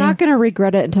continue. They're not going to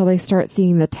regret it until they start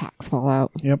seeing the tax fall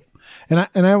out. Yep.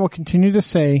 And I will continue to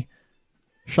say,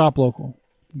 shop local.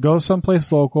 Go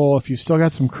someplace local. If you still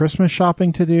got some Christmas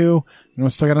shopping to do,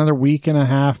 still got another week and a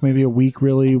half, maybe a week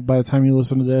really by the time you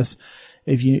listen to this.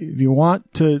 If you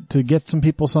want to get some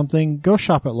people something, go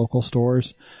shop at local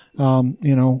stores. Go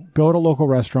to local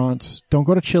restaurants. Don't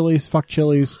go to Chili's. Fuck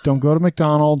Chili's. Don't go to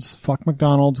McDonald's. Fuck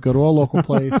McDonald's. Go to a local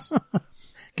place.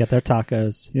 Get their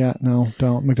tacos. Yeah, no,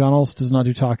 don't. McDonald's does not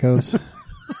do tacos.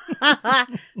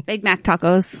 Big Mac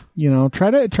tacos.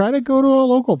 Try to go to a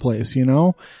local place,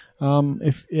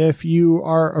 if you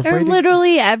are afraid They're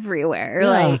literally everywhere. Yeah.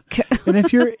 Like, and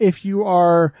if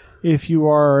you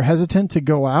are hesitant to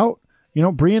go out,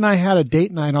 Bree and I had a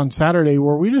date night on Saturday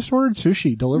where we just ordered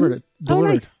sushi, delivered.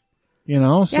 nice.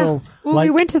 So Well, we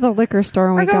went to the liquor store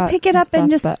and Or we go got pick it some up and stuff,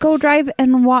 just but- go drive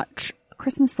and watch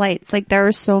Christmas lights. Like there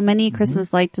are so many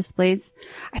Christmas light displays.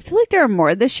 I feel like there are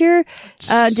more this year.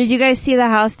 Did you guys see the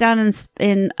house down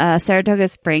in Saratoga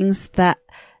Springs that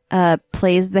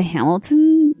plays the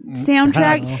Hamilton soundtrack?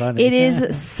 That's funny. It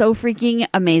is so freaking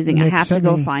amazing. I have to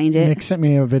go find it. Nick sent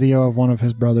me a video of one of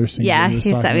his brothers singing. Yeah, he was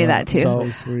he talking sent me about that it. too.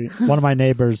 Really sweet. One of my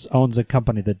neighbors owns a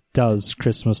company that does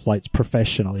Christmas lights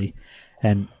professionally,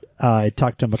 and I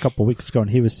talked to him a couple of weeks ago, and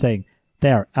he was saying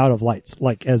they are out of lights,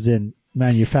 like as in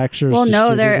manufacturers. Well,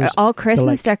 no, they're distributors. all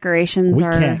Christmas They're like, decorations we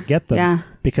are. can't get them Yeah.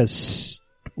 because,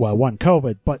 one,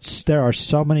 COVID, but there are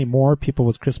so many more people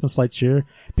with Christmas lights here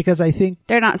because I think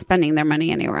They're not spending their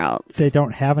money anywhere else. they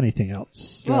don't have anything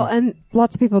else. Well, and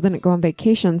lots of people didn't go on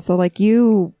vacation. So like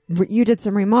you did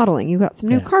some remodeling. You got some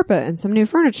new Yeah. carpet and some new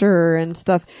furniture and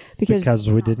stuff because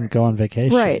we didn't go on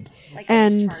vacation. right.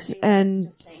 And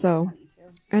so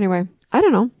anyway, I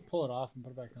don't know. Pull it off and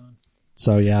put it back on.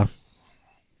 So yeah.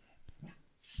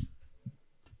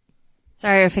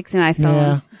 Sorry, I'm fixing my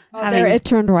phone. Yeah. There, it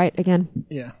turned white again.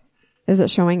 Yeah. Is it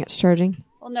showing it's charging?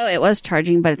 Well, no, it was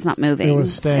charging, but it's not moving. It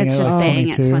was staying it's at just like staying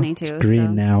 22. at 22. Green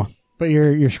so. now. But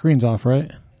your screen's off,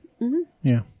 right? Mhm.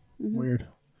 Yeah. Mm-hmm. Weird.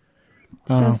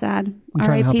 So sad. I'm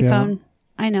trying to help R.I.P. you out. phone.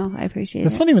 I know. I appreciate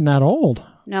It's it. not even that old.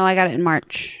 No, I got it in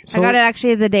March. So- I got it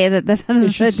actually the day that the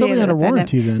It should the still day be that under the pandemic-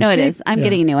 warranty then. No, it is. I'm Yeah.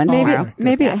 getting a new one Maybe tomorrow.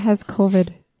 maybe it has COVID.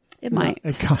 It might.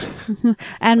 It got-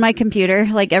 And my computer,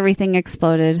 like everything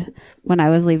exploded when I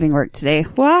was leaving work today.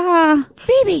 Wow.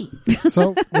 Phoebe!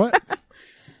 So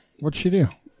what'd she do?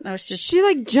 I was just, She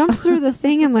like jumped through the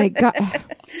thing and like got.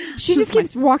 She just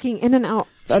keeps walking in and out.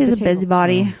 of the she's a table.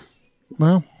 busybody.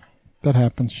 Well, that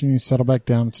happens. She needs to settle back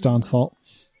down. It's Don's fault.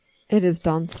 It is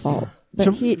Don's fault. But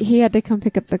So- he had to come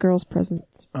pick up the girls'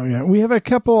 presents. Oh yeah, we have a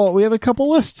couple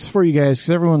lists for you guys because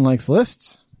everyone likes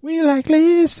lists. We like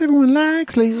lists. Everyone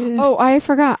likes lists. Oh, I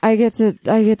forgot. I get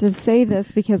to say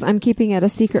this because I'm keeping it a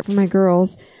secret from my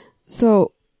girls.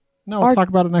 So No, we'll talk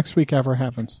about it next week after it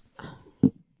happens.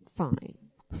 Fine.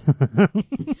 After it happens.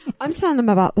 Fine. I'm telling them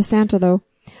about the Santa though.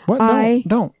 What?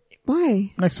 Don't.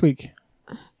 Why? Next week.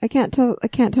 I can't tell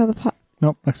the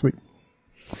Nope, next week.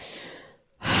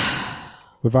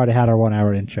 We've already had our 1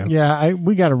 hour intro. Yeah,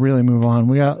 we got to really move on.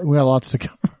 We got lots to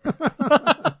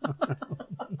cover.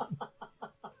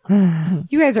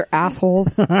 You guys are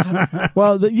assholes.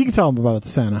 Well, you can tell them about the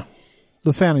Santa.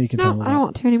 The Santa you can tell them No, about. I don't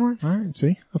want to anymore. All right,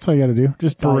 see? That's all you got to do.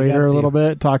 Just That's all you berate her gotta a little do.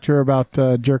 bit, talk to her about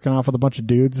jerking off with a bunch of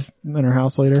dudes in her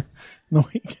house later in the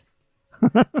week.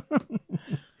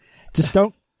 Just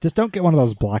don't get one of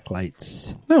those black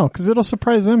lights. No, because it'll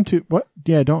surprise them too. What?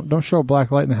 Yeah, don't show a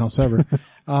black light in the house ever.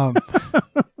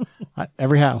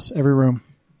 Every house, every room,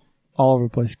 all over the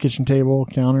place. Kitchen table,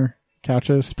 counter,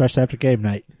 couches. Especially after game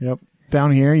night. Yep.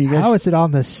 Down here, you guys. How is it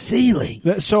on the ceiling?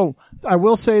 So I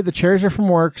will say the chairs are from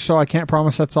work, so I can't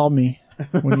promise that's all me.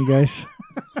 When you guys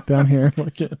down here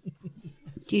look at.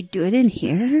 Do you do it in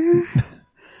here?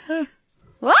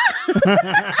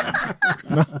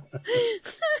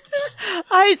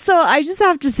 So I just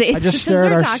have to say, I just since stare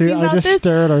at we're our talking suit. I about just this,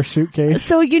 stare at our suitcase.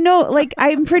 So, like,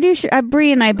 I'm pretty sure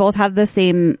Bree and I both have the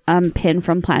same pin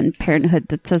from Planned Parenthood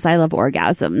that says I love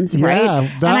orgasms, Yeah, right?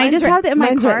 that- And I just have it in my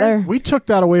Mine's car. right there. We took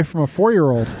that away from a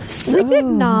 4-year-old. We did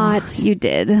not. You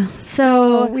did.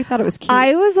 So We thought it was cute.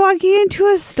 I was walking into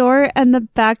a store and the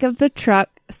back of the truck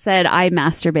said I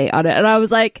masturbate on it. And I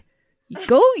was like,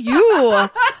 go you. I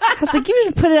was like, you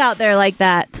should put it out there like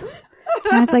that.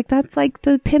 And I was like, that's like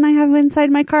the pin I have inside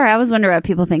my car. I always wonder what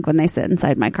people think when they sit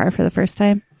inside my car for the first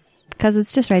time. Because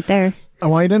it's just right there. I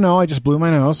want you to know I just blew my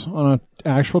nose on an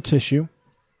actual tissue.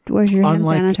 Where's your hand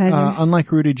sanitizer? Unlike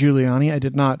Rudy Giuliani, I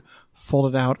did not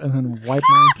fold it out and then wipe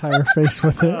my entire face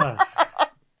with it.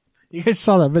 You guys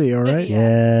saw that video, right?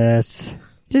 Yes.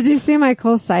 Did you see my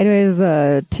cool sideways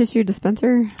tissue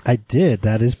dispenser? I did.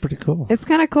 That is pretty cool. It's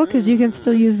kind of cool because you can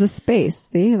still use the space.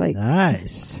 See, like,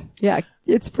 Nice. yeah,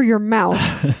 it's for your mouth.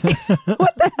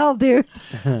 What the hell, dude?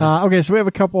 Okay, so we have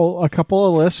a couple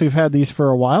of lists. We've had these for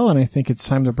a while, and I think it's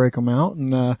time to break them out.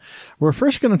 And we're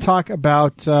first going to talk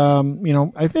about,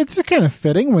 it's kind of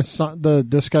fitting with the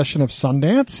discussion of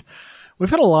Sundance. We've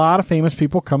had a lot of famous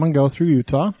people come and go through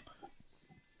Utah.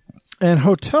 And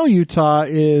Hotel Utah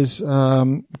is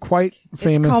quite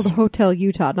famous. It's called Hotel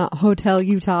Utah, not Hotel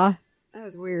Utah. That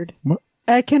was weird. What?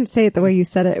 I couldn't say it the way you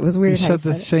said it. It was You weird. how said the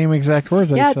it. same exact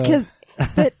words Yeah, I said. because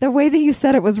the way that you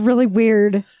said it was really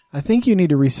weird. I think you need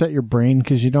to reset your brain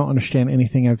because you don't understand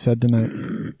anything I've said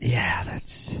tonight. Yeah,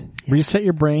 that's... Reset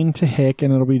your brain to hick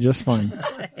and it'll be just fine.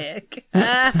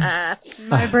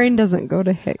 My brain doesn't go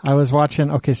to hick. I watched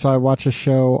a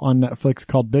show on Netflix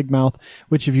called Big Mouth,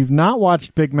 which if you've not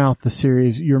watched Big Mouth, the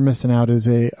series, you're missing out. Is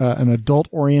an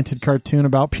adult-oriented cartoon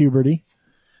about puberty.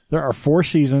 There are 4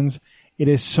 seasons. It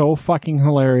is so fucking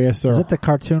hilarious. Is it the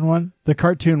cartoon one? The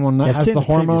cartoon one that I've has seen the the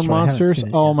previous hormone one. I haven't monsters? seen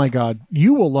it Oh yet. my god.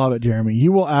 You will love it, Jeremy.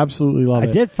 You will absolutely love I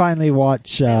it. did finally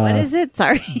watch... What is it?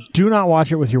 Sorry. Do not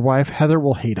watch it with your wife. Heather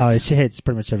will hate it. Oh, she hates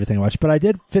pretty much everything I watch. But I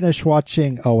did finish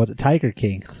watching... Oh, was it Tiger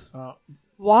King?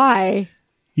 Why?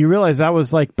 You realize that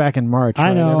was like back in March,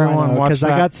 right? I know, Everyone watched because I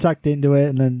that. got sucked into it,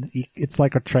 and then it's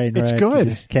like a train wreck. It's You good.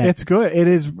 just can't It's good.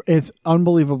 It's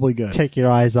unbelievably good. take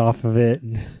your eyes off of it.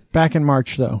 And Back in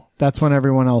March, though. That's when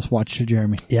everyone else watched it,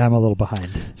 Jeremy. yeah, I'm a little behind.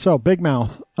 So, Big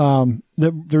Mouth. The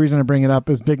reason I bring it up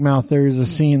is Big Mouth, there is a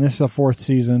scene, this is the 4th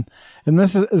season, and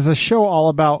this is a show all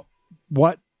about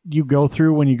what you go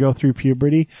through when you go through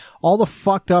puberty. All the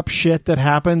fucked up shit that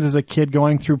happens as a kid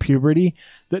going through puberty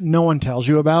that no one tells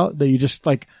you about, that you just,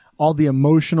 like, all the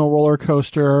emotional roller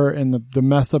coaster and the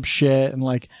messed up shit and,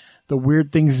 like, the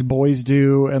weird things boys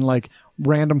do and, like,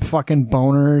 random fucking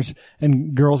boners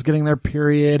and girls getting their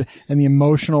period and the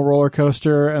emotional roller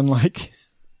coaster and, like...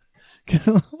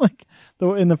 like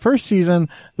in the first season,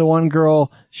 the one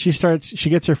girl, she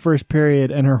gets her first period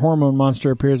and her hormone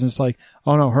monster appears and it's like,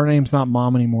 oh no, her name's not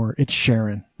Mom anymore. It's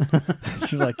Sharon.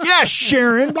 She's like, yes,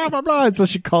 Sharon, blah, blah, blah. And so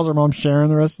she calls her mom Sharon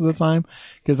the rest of the time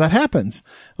because that happens.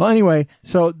 Well, anyway,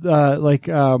 so,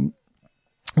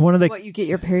 one of the, What, you get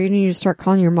your period and you just start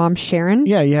calling your mom Sharon?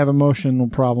 yeah, you have emotional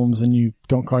problems and you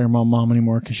don't call your mom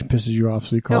anymore because she pisses you off.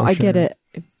 So you call No, her I Sharon. get it.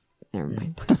 Never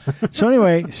mind. So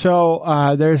anyway,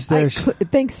 there's,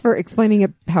 Thanks for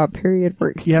explaining how a period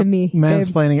works Yep, to me. babe.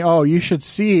 mansplaining. Oh, you should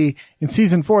see in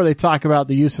season 4 they talk about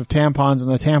the use of tampons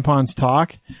and the tampons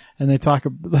talk, and they talk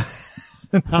about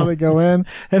and how they go in,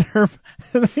 and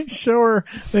they show her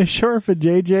for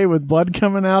JJ with blood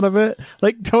coming out of it,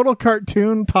 like total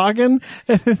cartoon talking,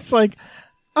 and it's like,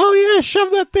 oh yeah,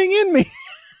 shove that thing in me.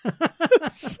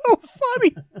 It's so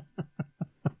funny.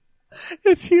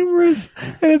 It's humorous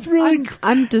and it's really.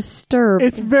 I'm disturbed.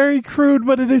 It's very crude,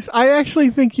 but it is. I actually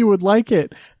think you would like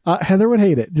it. Heather would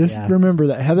hate it. Just remember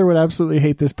that Heather would absolutely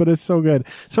hate this, but it's so good.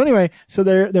 So anyway, so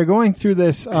they're going through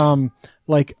this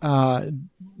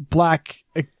black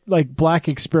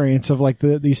experience of like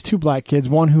these two black kids.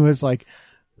 One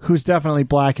who's definitely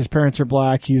black. His parents are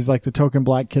black. He's like the token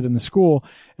black kid in the school.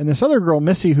 And this other girl,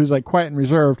 Missy, who's like quiet and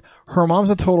reserved. Her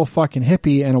mom's a total fucking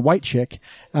hippie and a white chick.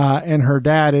 And her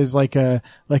dad is like a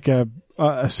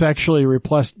sexually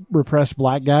repressed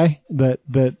black guy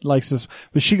that likes this.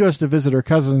 But she goes to visit her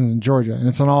cousins in Georgia, and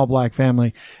it's an all black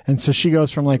family. And so she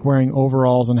goes from like wearing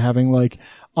overalls and having like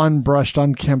unbrushed,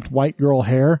 unkempt white girl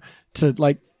hair to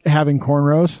like having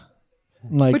cornrows.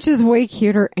 Like, which is way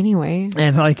cuter anyway.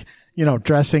 And like, you know,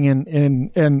 dressing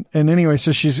and anyway,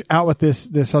 so she's out with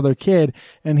this other kid,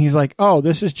 and he's like, oh,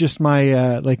 this is just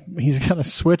my, he's got a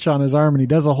switch on his arm, and he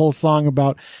does a whole song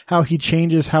about how he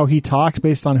changes how he talks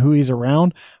based on who he's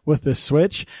around with this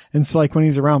switch. And so like when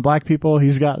he's around black people,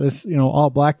 he's got this, you know, all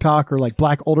black talk, or like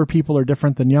black older people are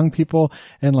different than young people,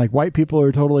 and like white people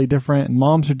are totally different, and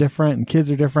moms are different, and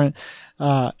kids are different.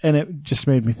 And it just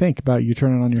made me think about you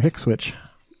turning on your hick switch.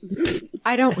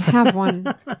 I don't have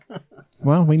one.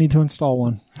 Well, we need to install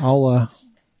one. I'll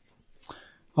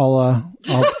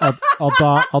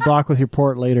dock with your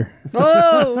port later.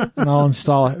 Whoa! And I'll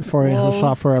install it for you. The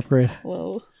software upgrade.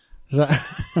 Whoa. Is that?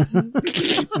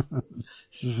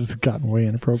 This has gotten way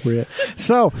inappropriate.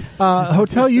 So,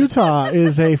 Hotel Utah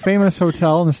is a famous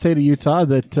hotel in the state of Utah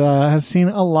that has seen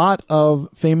a lot of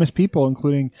famous people,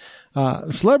 including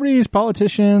celebrities,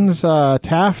 politicians,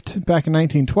 Taft back in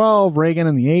 1912, Reagan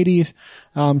in the 80s.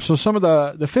 So some of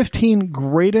the 15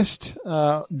 greatest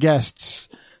guests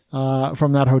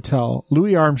from that hotel.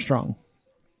 Louis Armstrong.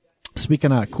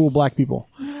 Speaking of cool black people.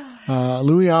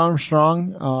 Louis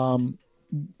Armstrong,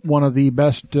 one of the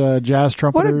best jazz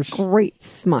trumpeters. What a great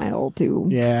smile, too.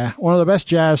 Yeah, one of the best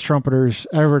jazz trumpeters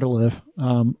ever to live.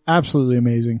 Absolutely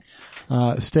amazing.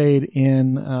 Stayed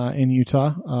in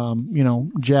Utah. You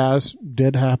know, jazz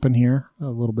did happen here a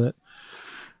little bit.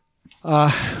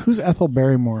 Who's Ethel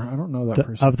Barrymore? I don't know that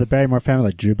person. Of the Barrymore family,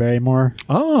 like Drew Barrymore.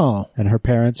 Oh. And her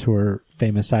parents, who were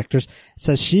famous actors. It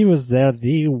says she was there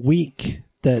the week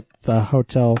that the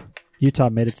Hotel Utah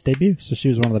made its debut. So she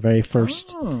was one of the very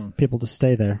first people to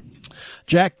stay there.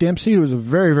 Jack Dempsey, who was a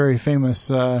very, very famous,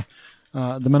 the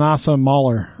Manasseh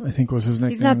Mauler, I think was his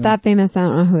nickname. He's not that famous. I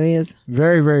don't know who he is.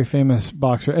 Very, very famous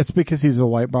boxer. It's because he's a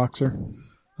white boxer.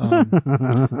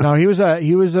 No,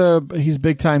 he's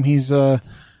big time. He's, the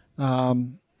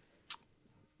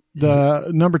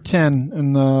number 10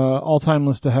 in the all-time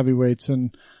list of heavyweights,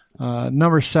 and,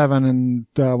 number 7 in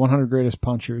the 100 greatest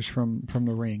punchers from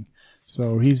the ring.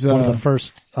 So he's, one of the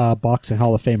first, boxing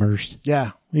Hall of Famers.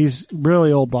 Yeah. He's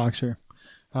really old boxer.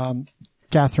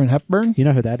 Katharine Hepburn. You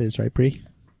know who that is, right, Bree?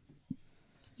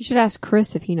 You should ask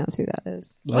Chris if he knows who that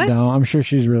is. No, I'm sure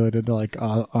she's related to like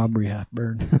Aubrey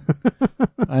Hepburn.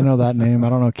 I know that name. I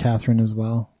don't know Katharine as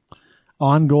well.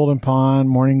 On Golden Pond,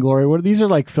 Morning Glory. These are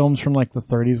like films from like the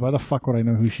 30s. Why the fuck would I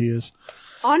know who she is?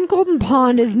 On Golden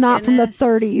Pond is not from the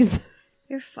 30s.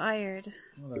 You're fired.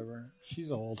 Whatever.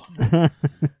 She's old.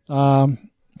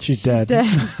 She's dead.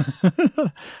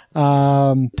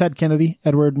 Ted Kennedy,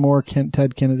 Edward Moore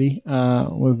Ted Kennedy,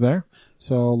 was there.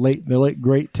 So the late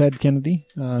great Ted Kennedy,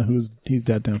 he's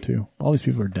dead now too. All these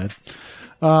people are dead.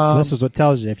 So this is what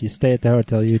tells you if you stay at the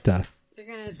Hotel Utah. You're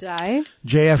gonna die?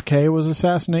 JFK was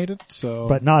assassinated, so.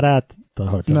 But not at the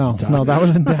Hotel Utah. No, that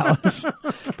was in Dallas.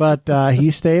 But,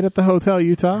 he stayed at the Hotel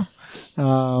Utah.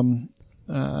 And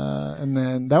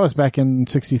then that was back in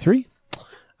 1963.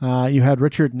 You had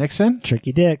Richard Nixon.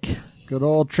 Tricky Dick. Good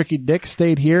old Tricky Dick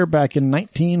stayed here back in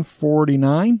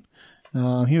 1949.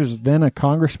 He was then a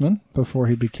congressman before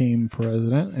he became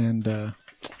president and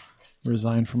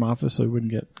resigned from office so he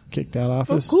wouldn't get kicked out of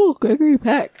office. Oh, cool. Gregory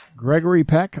Peck. Gregory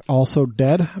Peck, also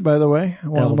dead, by the way.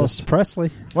 Elvis Presley.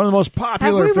 One of the most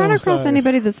popular Have we run film across stars.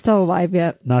 anybody that's still alive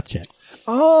yet? Not yet.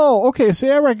 Oh, okay.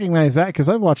 See, I recognize that because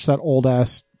I've watched that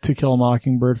old-ass To Kill a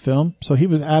Mockingbird film. So he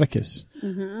was Atticus.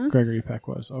 Mm-hmm. Gregory Peck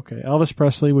was. Okay. Elvis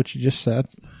Presley, which you just said.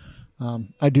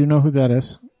 I do know who that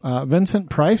is. Vincent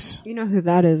Price. You know who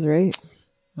that is, right?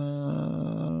 I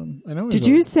know. Did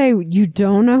you say you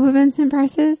don't know who Vincent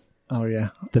Price is? Oh, yeah.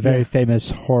 The very famous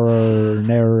horror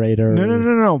narrator.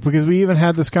 No, because we even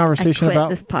had this conversation I quit about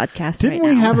this podcast. Didn't right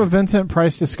we now. have a Vincent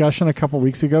Price discussion a couple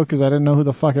weeks ago because I didn't know who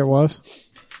the fuck it was?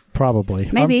 Probably.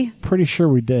 Maybe. I'm pretty sure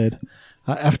we did.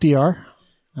 FDR.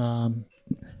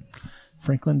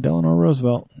 Franklin Delano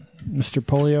Roosevelt. Mr.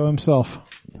 Polio himself.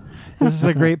 This is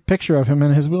a great picture of him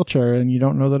in his wheelchair, and you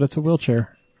don't know that it's a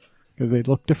wheelchair because they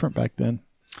looked different back then.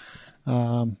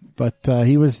 But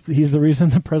he's the reason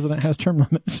the president has term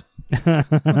limits.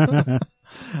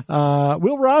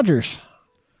 Will Rogers.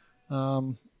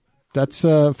 That's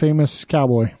a famous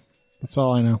cowboy. That's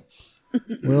all I know.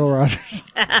 Will Rogers.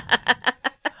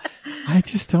 I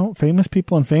just don't. Famous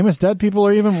people and famous dead people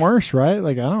are even worse, right?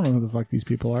 Like, I don't know who the fuck these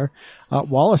people are.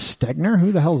 Wallace Stegner?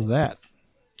 Who the hell's that?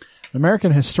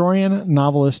 American historian,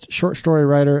 novelist, short story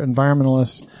writer,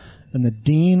 environmentalist, and the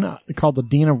dean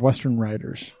of Western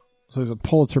Writers. So he's a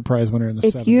Pulitzer Prize winner in the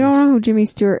 70s. If you don't know who Jimmy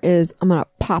Stewart is, I'm going to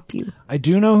pop you. I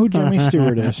do know who Jimmy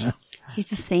Stewart is. He's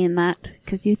just saying that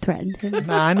because you threatened him.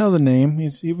 Nah, I know the name.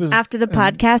 He was After the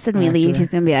podcast and we actor. leave, he's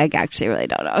going to be like, I actually really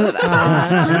don't know who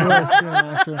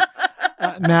that is.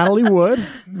 Natalie Wood,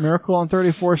 Miracle on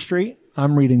 34th Street.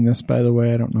 I'm reading this, by the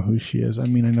way. I don't know who she is. I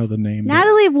mean, I know the name.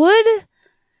 Natalie Wood?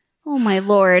 Oh my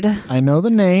lord. I know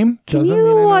the name. Can Doesn't you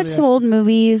mean I know watch the some old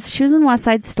movies? She was in West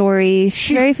Side Story.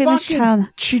 She's very famous child.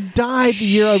 She died the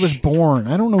year I was born.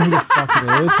 I don't know who the fuck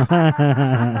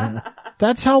it is.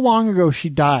 That's how long ago she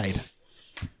died.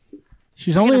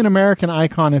 She's only an American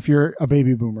icon if you're a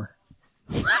baby boomer.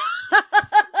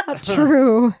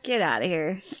 True. Get out of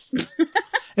here.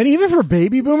 And even for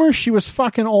baby boomers, she was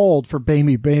fucking old for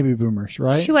baby boomers,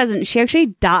 right? She wasn't. She actually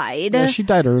died. Yeah, she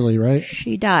died early, right?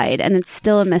 She died, and it's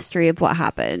still a mystery of what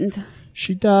happened.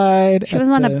 She died. She was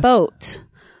on a boat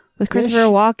with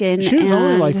Christopher Walken. She was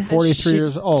only like and 43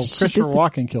 years old. Christopher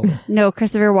Walken killed her. No,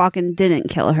 Christopher Walken didn't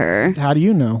kill her. How do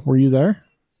you know? Were you there?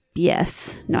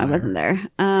 Yes. No, I wasn't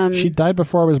there. She died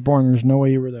before I was born. There's no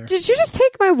way you were there. Did you just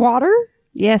take my water?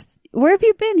 Yes. Where have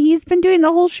you been? He's been doing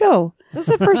the whole show. This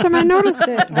is the first time I noticed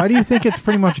it. Why do you think it's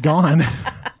pretty much gone?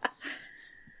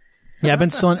 Yeah, I've been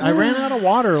selling. I ran out of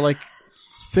water like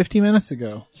 50 minutes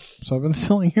ago, so I've been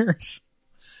selling yours.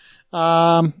 We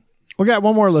got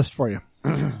one more list for you.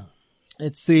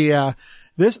 It's the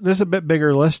this is a bit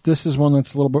bigger list. This is one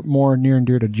that's a little bit more near and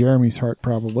dear to Jeremy's heart,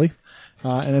 probably,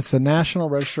 and it's the National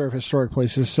Register of Historic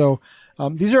Places. So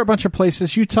these are a bunch of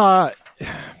places. Utah.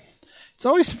 It's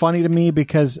always funny to me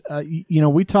because,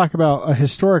 we talk about a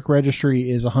historic registry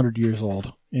is 100 years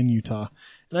old in Utah.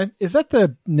 And is that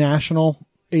the national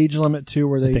age limit too,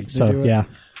 where they think so, do it? yeah.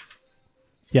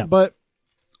 Yeah. But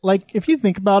like, if you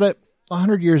think about it,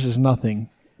 100 years is nothing.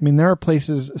 I mean, there are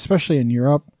places, especially in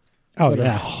Europe, that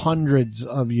are hundreds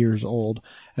of years old.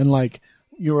 And like,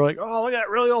 you were like, oh, look at that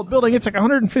really old building. It's like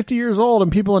 150 years old.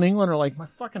 And people in England are like, my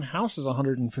fucking house is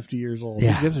 150 years old.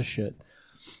 Yeah. Who gives a shit?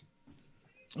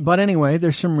 But anyway,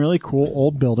 there's some really cool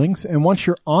old buildings. And once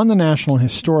you're on the National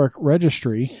Historic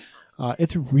Registry,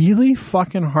 it's really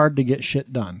fucking hard to get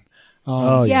shit done.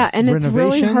 Yeah, and it's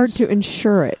really Renovations, hard to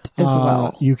insure it as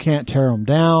well. You can't tear them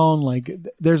down. Like,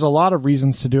 there's a lot of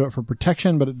reasons to do it for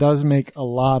protection, but it does make a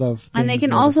lot of things And they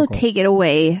can more also difficult. take it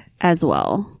away as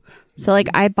well. So like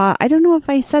I don't know if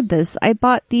I said this, I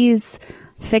bought these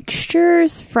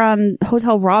fixtures from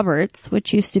Hotel Roberts,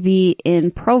 which used to be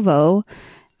in Provo.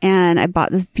 And I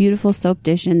bought this beautiful soap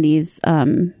dish and these,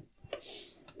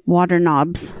 water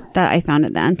knobs that I found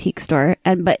at the antique store.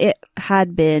 But it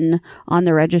had been on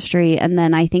the registry. And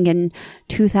then I think in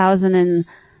 2000 it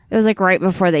was like right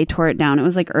before they tore it down. It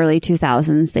was like early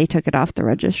 2000s. They took it off the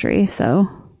registry. So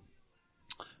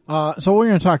so we're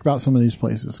going to talk about some of these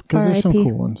places because there's some R.I.P.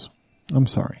 cool ones. I'm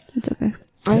sorry. it's okay.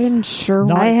 I am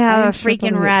sure. I have a I'm sure freaking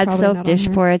it's rad probably soap not on dish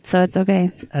there. for it. So it's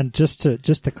okay. And just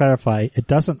to clarify, it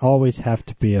doesn't always have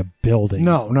to be a building.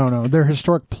 No. They're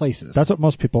historic places. That's what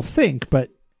most people think, but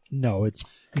no, it's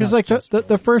Because not like just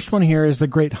the first one here is the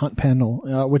Great Hunt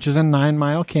Pendle, which is in 9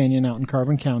 Mile Canyon out in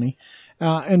Carbon County.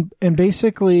 And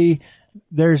basically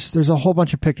there's a whole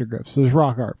bunch of pictographs. There's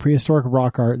rock art, prehistoric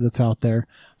rock art that's out there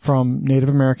from Native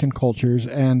American cultures.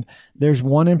 And there's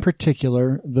one in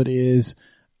particular that is,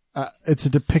 it's a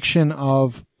depiction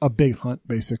of a big hunt,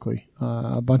 basically.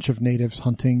 A bunch of natives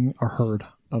hunting a herd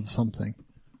of something.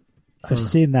 I've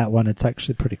seen that one. It's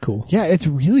actually pretty cool. Yeah, it's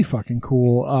really fucking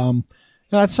cool.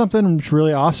 That's something that's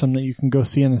really awesome that you can go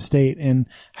see in the state, and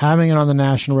having it on the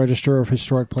National Register of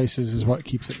Historic Places is what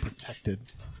keeps it protected.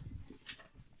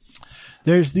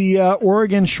 There's the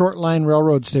Oregon Short Line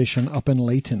Railroad Station up in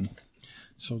Layton.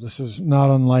 So this is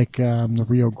not unlike the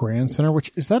Rio Grande Center,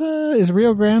 which is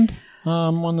Rio Grande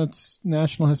one that's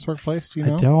National Historic Place? Do you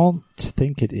know? I don't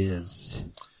think it is.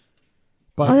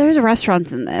 But There's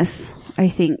restaurants in this, I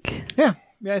think. yeah,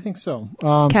 I think so.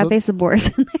 Cafe Sabor's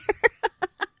in there.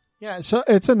 Yeah, so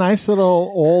it's a nice little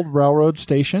old railroad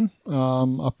station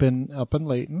up in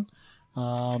Layton,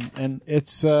 and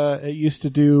it used to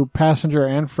do passenger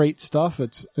and freight stuff.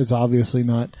 It's obviously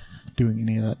not doing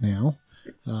any of that now.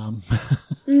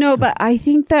 No, but I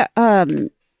think that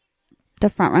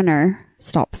Front Runner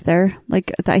stops there.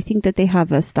 Like, I think that they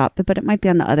have a stop, but it might be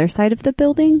on the other side of the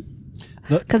building.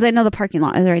 Because I know the parking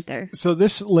lot is right there. So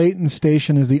this Layton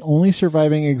station is the only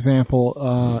surviving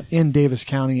example in Davis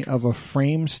County of a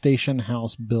frame station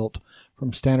house built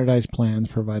from standardized plans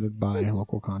provided by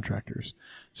local contractors.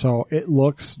 So it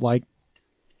looks like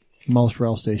most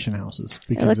rail station houses.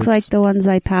 It looks like the ones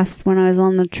I passed when I was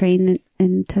on the train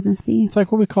in Tennessee. It's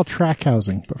like what we call track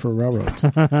housing, but for railroads.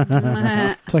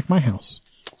 It's like my house.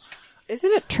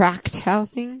 Isn't it tract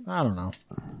housing? I don't know.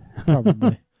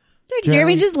 Probably.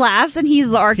 Jeremy just laughs and he's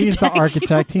the architect. He's the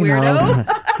architect. He knows.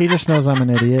 He just knows I'm an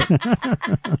idiot.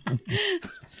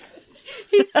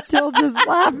 He's still just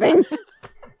laughing.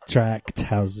 Tract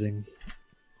housing.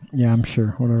 Yeah, I'm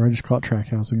sure. Whatever. I just call it track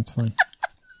housing. It's fine.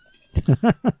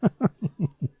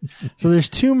 So there's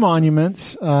two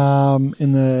monuments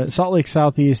in the Salt Lake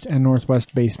Southeast and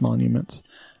Northwest base monuments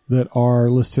that are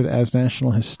listed as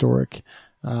National Historic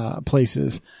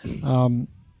places.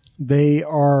 They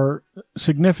are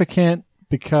significant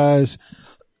because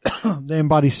they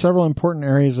embody several important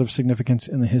areas of significance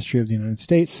in the history of the United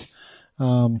States.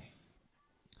 I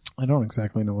don't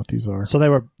exactly know what these are. So they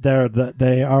are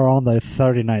on the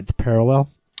 39th parallel.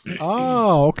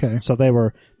 Oh, okay. So they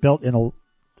were built in the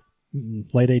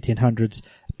late 1800s,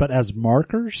 but as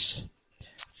markers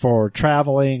for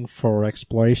traveling, for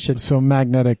exploration. So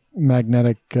magnetic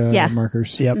Yeah.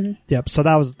 markers. Yep, yep. So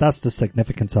that's the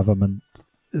significance of them, and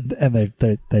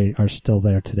they are still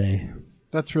there today.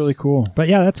 That's really cool. But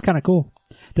yeah, that's kind of cool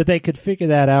that they could figure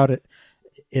that out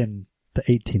in the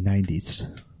 1890s.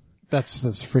 That's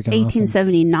freaking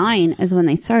 1879 is when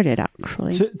they started,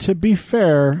 actually. awesome. To be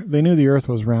fair, they knew the Earth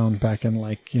was round back in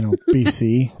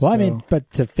BC. Well, so. I mean,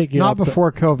 but to figure not out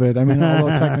before COVID. I mean,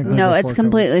 although technically No, before it's COVID.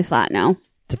 completely flat now.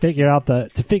 to figure out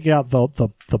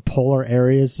the polar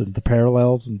areas and the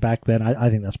parallels, and back then, I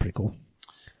think that's pretty cool.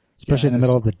 Especially in the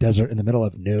middle of the desert, in the middle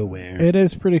of nowhere. It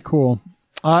is pretty cool.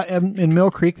 In Mill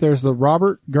Creek, there's the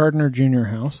Robert Gardner Jr.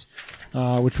 House,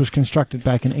 which was constructed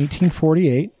back in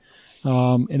 1848.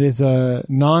 It is a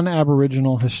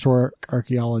non-Aboriginal historic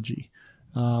archaeology.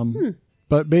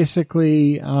 But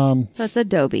basically, So it's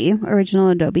adobe, original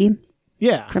adobe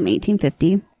yeah. from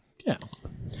 1850. Yeah.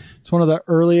 It's one of the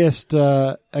earliest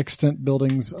extant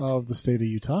buildings of the state of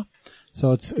Utah.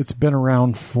 So it's been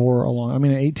around for a long,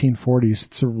 1840s.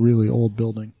 It's a really old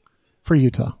building for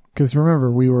Utah. Because remember,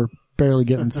 we were barely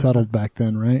getting settled back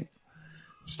then, right?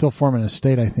 Still forming a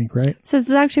state, I think, right? So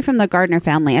it's actually from the Gardner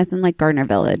family, as in like Gardner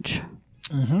Village.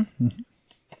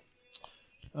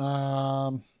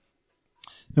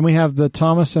 Then we have the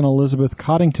Thomas and Elizabeth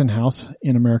Coddington House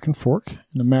in American Fork,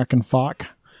 in American Fork.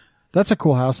 That's a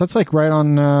cool house. That's like right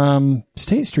on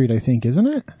State Street, I think, isn't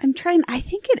it? I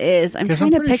think it is. I'm 'Cause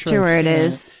trying to pretty picture sure where I've it seen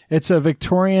is. It's a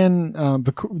Victorian,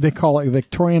 they call it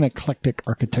Victorian eclectic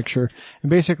architecture. And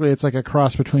basically it's like a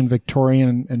cross between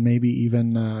Victorian and maybe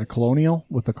even colonial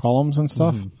with the columns and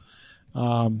stuff.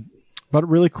 But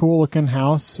really cool looking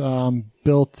house,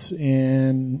 built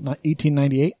in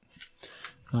 1898.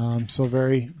 So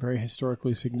very, very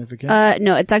historically significant.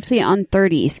 No, it's actually on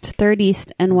 3rd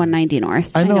East and 190 North.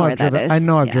 I know where I've that driven, is. I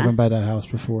know I've Yeah. driven by that house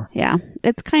before. Yeah.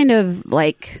 It's kind of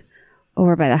like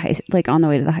over by the on the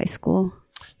way to the high school.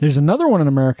 There's another one in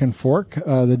American Fork,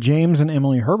 the James and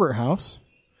Emily Herbert House.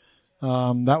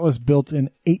 That was built in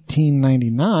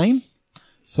 1899.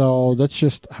 So that's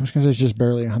just, I was going to say it's just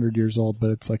barely 100 years old,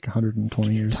 but it's like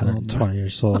 120 years old. 120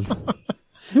 years old.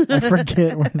 I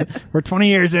forget. We're 20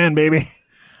 years in, baby.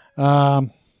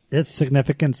 Its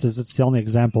significance is it's the only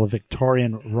example of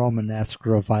Victorian Romanesque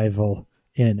revival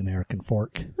in American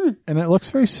Fork. And it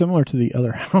looks very similar to the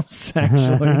other house,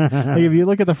 actually. Like if you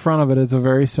look at the front of it, it's a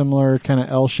very similar kind of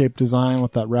L-shaped design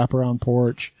with that wraparound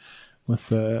porch. Well,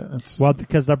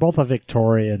 because they're both a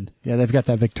Victorian. Yeah, they've got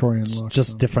that Victorian look.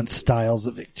 Just so. different styles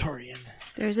of Victorian.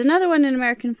 There's another one in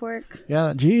American Fork.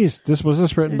 Yeah, geez. Was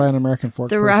this written by an American Fork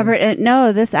The person? Robert,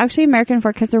 no, this actually American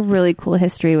Fork has a really cool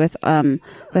history with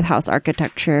house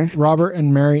architecture. Robert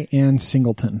and Mary Ann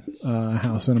Singleton,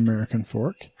 house in American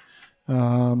Fork.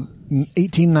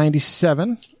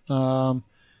 1897.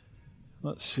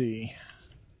 Let's see.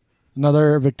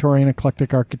 Another Victorian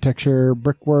eclectic architecture,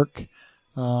 brickwork.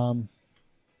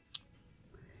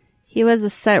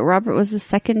 Robert was a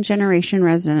second generation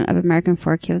resident of American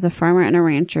Fork. He was a farmer and a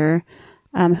rancher,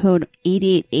 who owned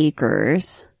 88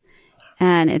 acres,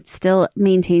 and it still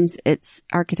maintains its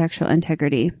architectural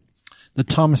integrity. The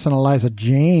Thomas and Eliza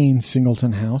Jane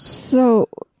Singleton house. So,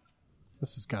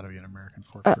 This has got to be an American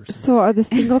Fork person. so are the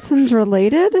Singletons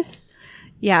related?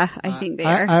 Yeah, I think they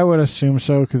are. I would assume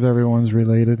so because everyone's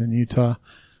related in Utah.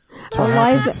 That's what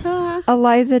happens.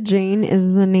 Eliza Jane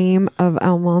is the name of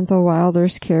Almanzo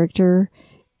Wilder's character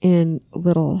in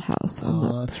Little House on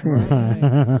the that's Prairie.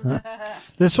 right.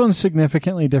 This one's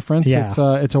significantly different. Yeah.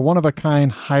 It's a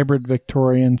one-of-a-kind hybrid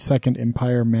Victorian Second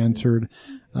Empire Mansard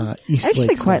East I actually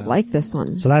Lake quite style. like this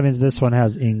one. So that means this one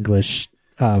has English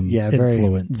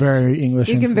influence. Very English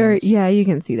You can influence. you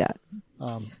can see that.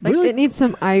 Like really, it needs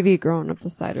some ivy growing up the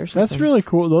side or something. that's really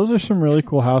cool. Those are some really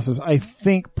cool houses. I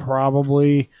think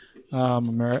probably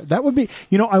that would be.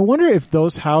 I wonder if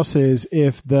those houses,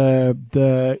 if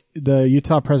the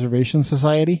Utah Preservation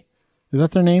Society, is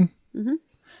that their name? Mm-hmm.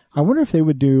 I wonder if they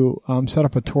would do set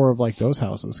up a tour of like those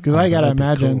houses, because I gotta that'd be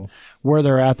imagine cool. where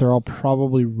they're at. They're all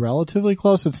probably relatively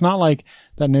close. It's not like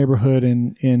that neighborhood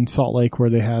in Salt Lake where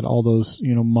they had all those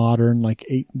modern like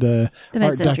the Art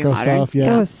mid-century Deco moderns. stuff. Yeah,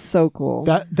 That was so cool.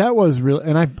 that was real.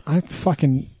 And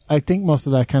I think most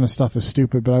of that kind of stuff is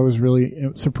stupid, but I was really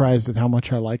surprised at how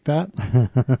much I liked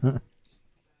that.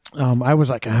 I was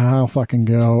like, I'll fucking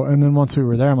go. And then once we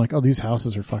were there, I'm like, oh, these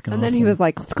houses are fucking and awesome. then he was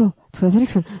like, let's go to the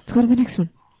next one. Let's go to the next one.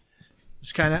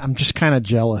 I'm just kind of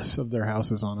jealous of their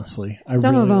houses, honestly.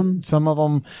 Some of them. Some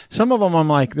of them, I'm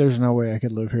like, there's no way I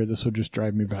could live here. This would just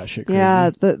drive me batshit crazy. Yeah,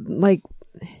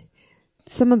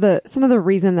 some of the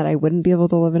reason that I wouldn't be able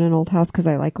to live in an old house, because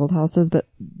I like old houses, but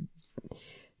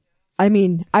I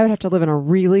mean, I would have to live in a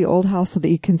really old house so that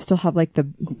you can still have like the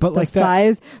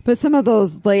size. But some of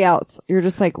those layouts, you're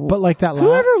just like, But like that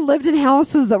whoever lived in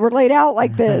houses that were laid out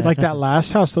like this? like that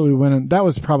last house that we went in, that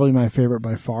was probably my favorite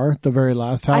by far. The very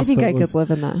last house. I think that I was could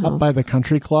live in that up house. by the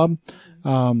country club.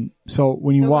 So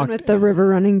when you The walk, one with the river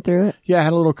running through it. yeah, it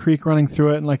had a little creek running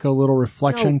through it and like a little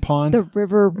reflection pond. The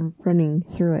river running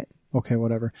through it. Okay,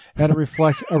 whatever. It had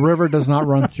a river does not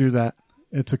run through that.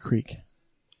 It's a creek.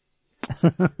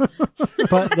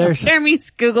 But there's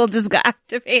Jeremy's Google just got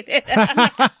activated.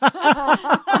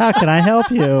 How can I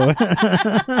help you?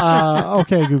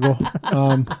 okay, Google.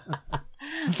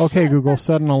 Okay, Google,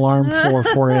 set an alarm for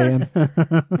 4 a.m.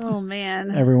 Oh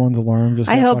man. Everyone's alarm just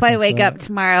I got hope I fucking wake set. up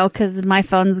tomorrow because my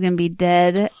phone's going to be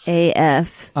dead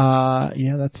AF.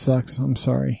 Yeah, that sucks. I'm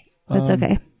sorry. That's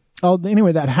okay. Oh,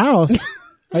 anyway, that house,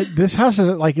 this house is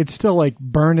like, it's still like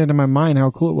burned into my mind how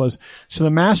cool it was. So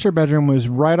the master bedroom was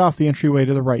right off the entryway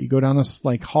to the right. You go down this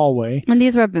like hallway. And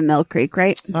these were up in Mill Creek,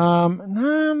 right?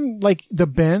 Like the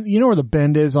bend, you know where the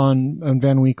bend is on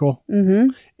Van Winkle? Mm-hmm.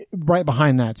 Right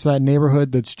behind that. So that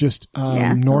neighborhood that's just,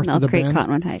 Yeah, so north Mill of the Creek, bend.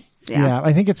 Cottonwood Heights. Yeah. Yeah.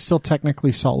 I think it's still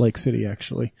technically Salt Lake City,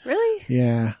 actually. Really?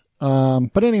 Yeah.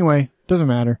 But anyway, doesn't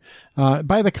matter.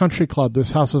 By the country club,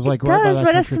 this house was like right by Does, that but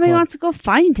if country somebody club. wants to go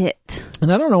find it.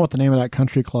 And I don't know what the name of that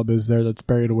country club is there that's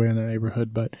buried away in the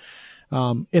neighborhood, but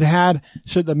it had,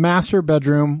 so the master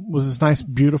bedroom was this nice,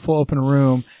 beautiful open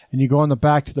room, and you go in the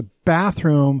back to the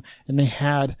bathroom, and they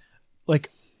had like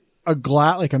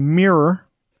like a mirror,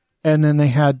 and then they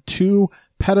had two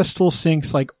pedestal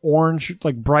sinks, like orange,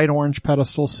 like bright orange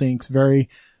pedestal sinks, very,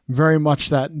 very much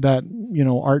that,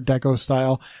 Art Deco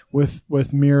style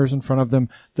with mirrors in front of them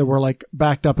that were like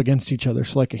backed up against each other.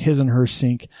 So like a his and her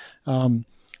sink.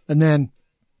 And then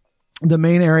the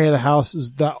main area of the house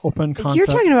is that open concept. You're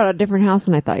talking about a different house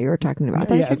than I thought you were talking about. I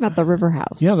thought you were Yeah. talking about the river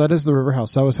house. Yeah, that is the river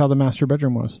house. That was how the master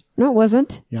bedroom was. No, it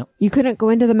wasn't. Yeah. You couldn't go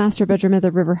into the master bedroom of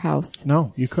the river house.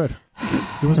 No, you could.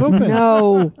 It was open.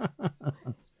 No.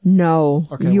 No.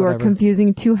 Okay, you are whatever.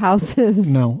 confusing two houses.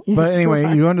 No. Yes, But anyway, you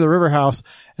are. you go into the river house,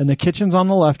 and the kitchen's on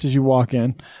the left as you walk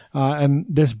in, and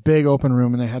this big open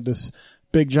room, and they had this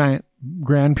big giant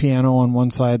grand piano on one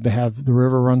side. They have the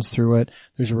river runs through it.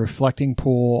 There's a reflecting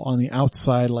pool on the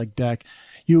outside, like deck.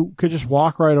 You could just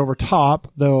walk right over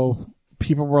top, though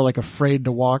people were like afraid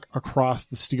to walk across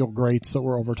the steel grates that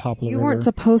were over top of the You river. weren't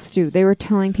supposed to. They were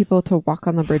telling people to walk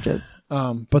on the bridges.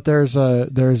 But they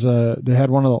had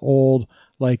one of the old,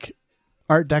 like,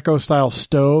 Art Deco style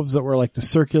stoves that were like the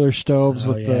circular stoves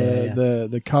with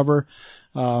the cover,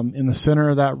 in the center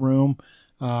of that room.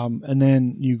 And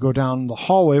then you go down the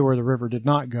hallway where the river did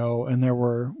not go, and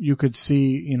you could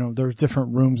see, there was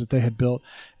different rooms that they had built,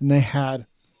 and they had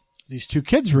these two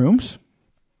kids' rooms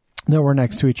that were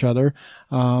next to each other.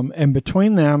 And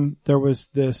between them, there was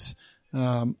this,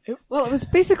 Well, it was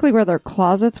basically where their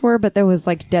closets were, but there was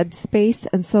like dead space,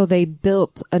 and so they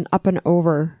built an up and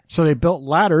over. so they built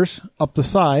ladders up the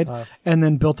side, and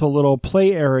then built a little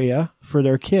play area for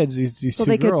their kids, these So two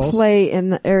they girls. could play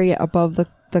in the area above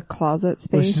the closet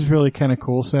Which space. is really kind of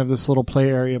cool. So they have this little play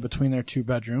area between their two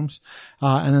bedrooms.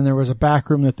 And then there was a back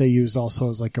room that they used also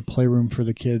as like a playroom for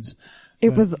the kids. It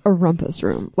was a rumpus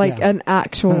room, like Yeah. an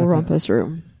actual rumpus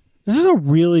room. This is a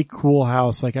really cool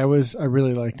house. Like I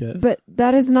really liked it. But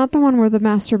that is not the one where the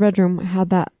master bedroom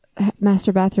had that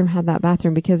master bathroom had that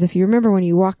bathroom, because if you remember when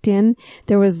you walked in,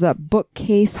 there was the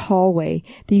bookcase hallway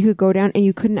that you could go down, and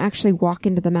you couldn't actually walk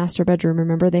into the master bedroom.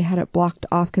 Remember, they had it blocked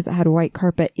off because it had white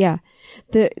carpet. Yeah.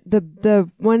 The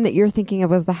one that you're thinking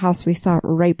of was the house we saw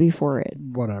right before it.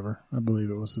 Whatever. I believe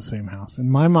it was the same house. In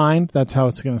my mind, that's how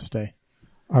it's going to stay.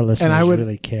 Our listeners And I would-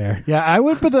 really care. Yeah, I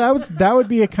would, but that would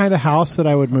be a kind of house that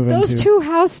I would move into. Those two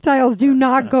house styles do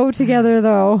not go together,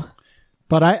 though.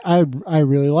 But I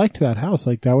really liked that house.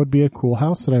 Like, that would be a cool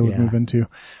house that I would Yeah. move into.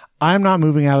 I'm not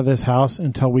moving out of this house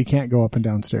until we can't go up and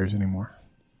downstairs anymore.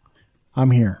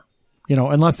 I'm here. You know,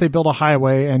 unless they build a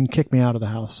highway and kick me out of the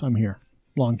house, I'm here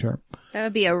long term. That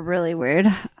would be a really weird.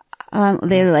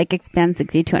 They like expand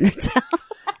 6200 south.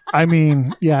 I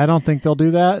mean, yeah, I don't think they'll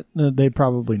do that. They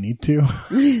probably need to,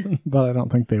 but I don't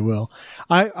think they will.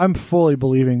 I'm fully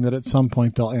believing that at some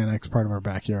point they'll annex part of our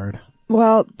backyard.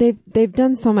 Well, they've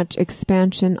done so much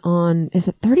expansion on, is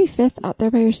it 35th out there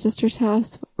by your sister's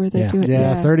house where they're Yeah. doing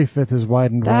Yeah, 35th is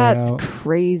widened way That's out.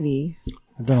 crazy.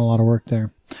 I've done a lot of work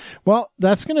there. Well,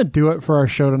 that's going to do it for our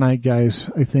show tonight, guys.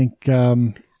 I think,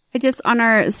 I just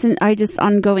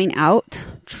on going out.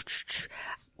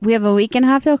 We have a week and a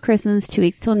half till Christmas, 2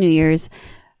 weeks till New Year's.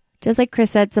 Just like Chris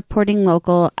said, supporting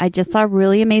local. I just saw a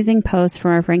really amazing post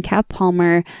from our friend Kat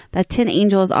Palmer that Tin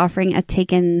Angel is offering a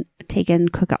take and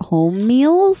cook at home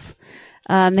meals.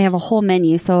 They have a whole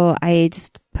menu, so I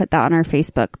just put that on our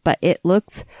Facebook, but it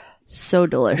looks so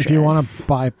delicious. if you want to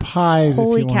buy pies,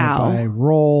 Holy if you want cow. to buy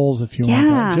rolls, if you want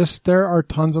Yeah. to there are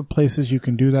tons of places you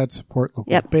can do that. Support local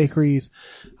Yep. bakeries.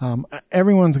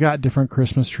 Everyone's got different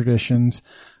Christmas traditions.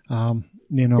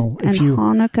 You know, and if you,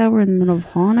 Hanukkah, we're in the middle of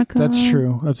Hanukkah. that's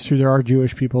true. That's true. There are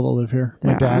Jewish people that live here.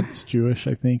 My There are. dad's Jewish,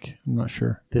 I think. I'm not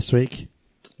sure. This week?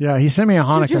 Yeah, he sent me a Do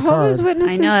Hanukkah Jehovah's card.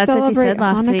 Witnesses I know, that's what you celebrate said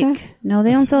last Hanukkah? week. No,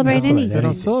 they don't celebrate That's what I anything. They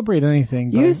don't celebrate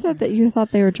anything. You but- said that you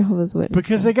thought they were Jehovah's Witnesses.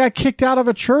 because they got kicked out of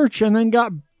a church and then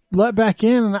got let back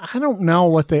in, and I don't know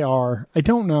what they are. I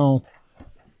don't know.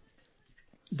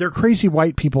 They're crazy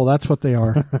white people. That's what they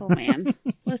are. Oh man,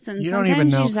 listen. You don't sometimes even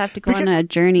know. you just have to go Because- on a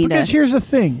journey Because to here's the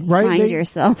thing, right? find They,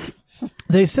 yourself.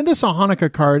 they send us a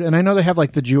Hanukkah card, and I know they have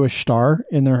like the Jewish star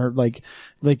in their like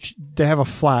they have a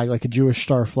flag, like a Jewish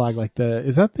star flag, like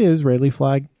is that the Israeli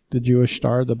flag, the Jewish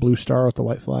star, the blue star with the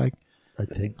white flag? I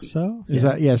think so. Is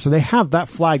that yeah? So they have that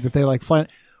flag that they like fly.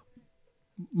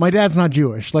 My dad's not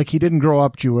Jewish. Like, he didn't grow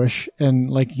up Jewish, and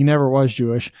like he never was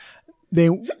Jewish.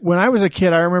 When I was a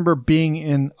kid, I remember being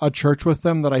in a church with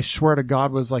them that I swear to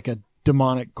God was like a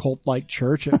demonic cult-like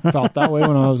church. It felt that way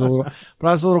when I was but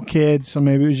I was a little kid, so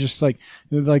maybe it was just like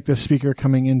the speaker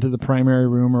coming into the primary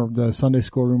room or the Sunday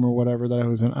school room or whatever that I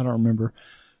was in. I don't remember,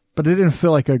 but it didn't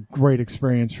feel like a great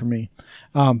experience for me.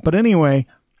 But anyway,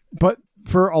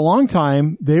 for a long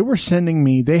time, they were sending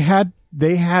me, they had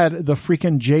the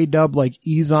freaking J-Dub, like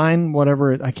Ensign,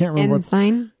 whatever I can't remember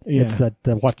Ensign? yeah. It's the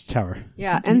watchtower.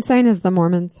 Yeah, Ensign is the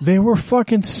Mormons. They were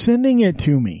fucking sending it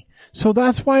to me. So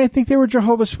that's why I think they were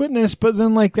Jehovah's Witness, but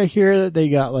then like I hear that they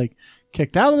got like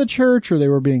kicked out of the church or they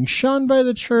were being shunned by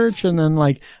the church, and then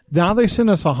like now they send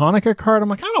us a Hanukkah card. I'm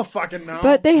like, I don't fucking know.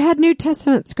 But they had New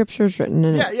Testament scriptures written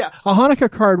in it. yeah, a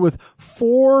Hanukkah card with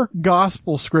 4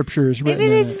 gospel scriptures written Maybe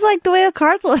they in it. just like the way the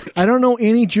cards look. I don't know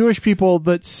any Jewish people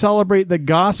that celebrate the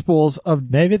gospels of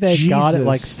Maybe they got it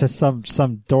Jesus. like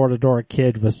some door-to-door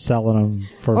kid was selling them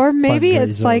for Or maybe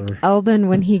it's fundraiser. like Eldon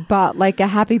when he bought like a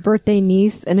happy birthday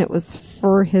niece and it was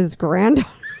for his granddaughter.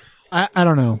 I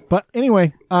don't know. But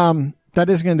anyway, that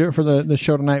is going to do it for the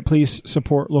show tonight. Please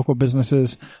support local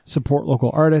businesses, support local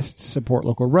artists, support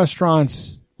local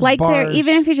restaurants. Like bars.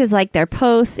 even if you just like their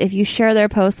posts, if you share their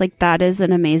posts, like that is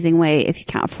an amazing way. If you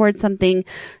can't afford something,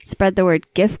 spread the word.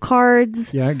 Gift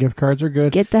cards. Yeah, gift cards are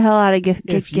good. Get the hell out of If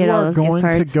get you all are those gift going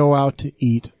to cards. go out to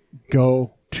eat,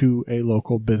 go to a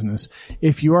local business.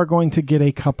 If you are going to get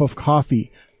a cup of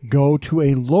coffee, go to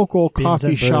a local coffee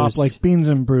and shop Brews. like Beans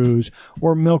and Brews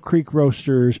or Mill Creek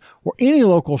Roasters or any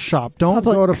local shop. Don't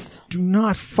Publix. do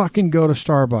not fucking go to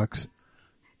Starbucks.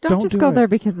 Don't just do go it. there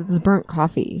because it's burnt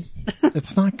coffee.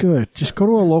 It's not good. Just go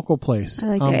to a local place. I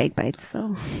like their egg bites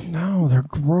though. No, they're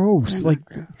gross. Like,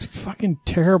 it's fucking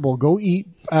terrible. Go eat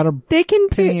at a They can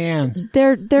Penny do Ann's.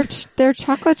 their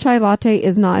chocolate chai latte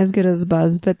is not as good as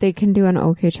Buzz, but they can do an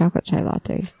okay chocolate chai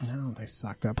latte. No, they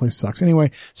suck. That place sucks.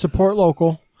 Anyway, support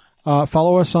local.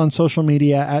 Follow us on social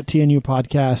media at TNU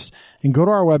Podcast and go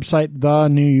to our website,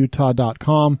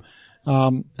 thenewutah.com.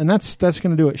 And that's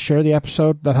going to do it. Share the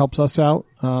episode. That helps us out.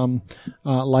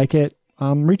 Like it.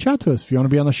 Reach out to us if you want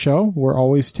to be on the show. We're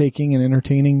always taking and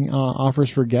entertaining, offers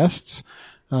for guests.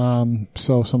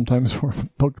 So sometimes we're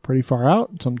booked pretty far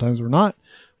out. Sometimes we're not.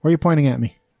 Why are you pointing at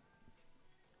me?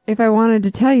 If I wanted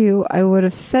to tell you, I would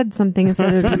have said something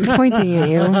instead of just pointing at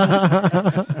you.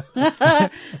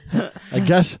 I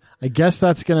guess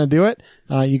that's going to do it.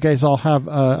 You guys all have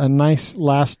a nice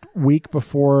last week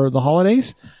before the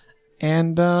holidays.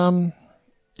 And,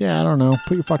 yeah, I don't know.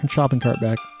 Put your fucking shopping cart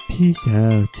back. Peace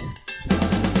out.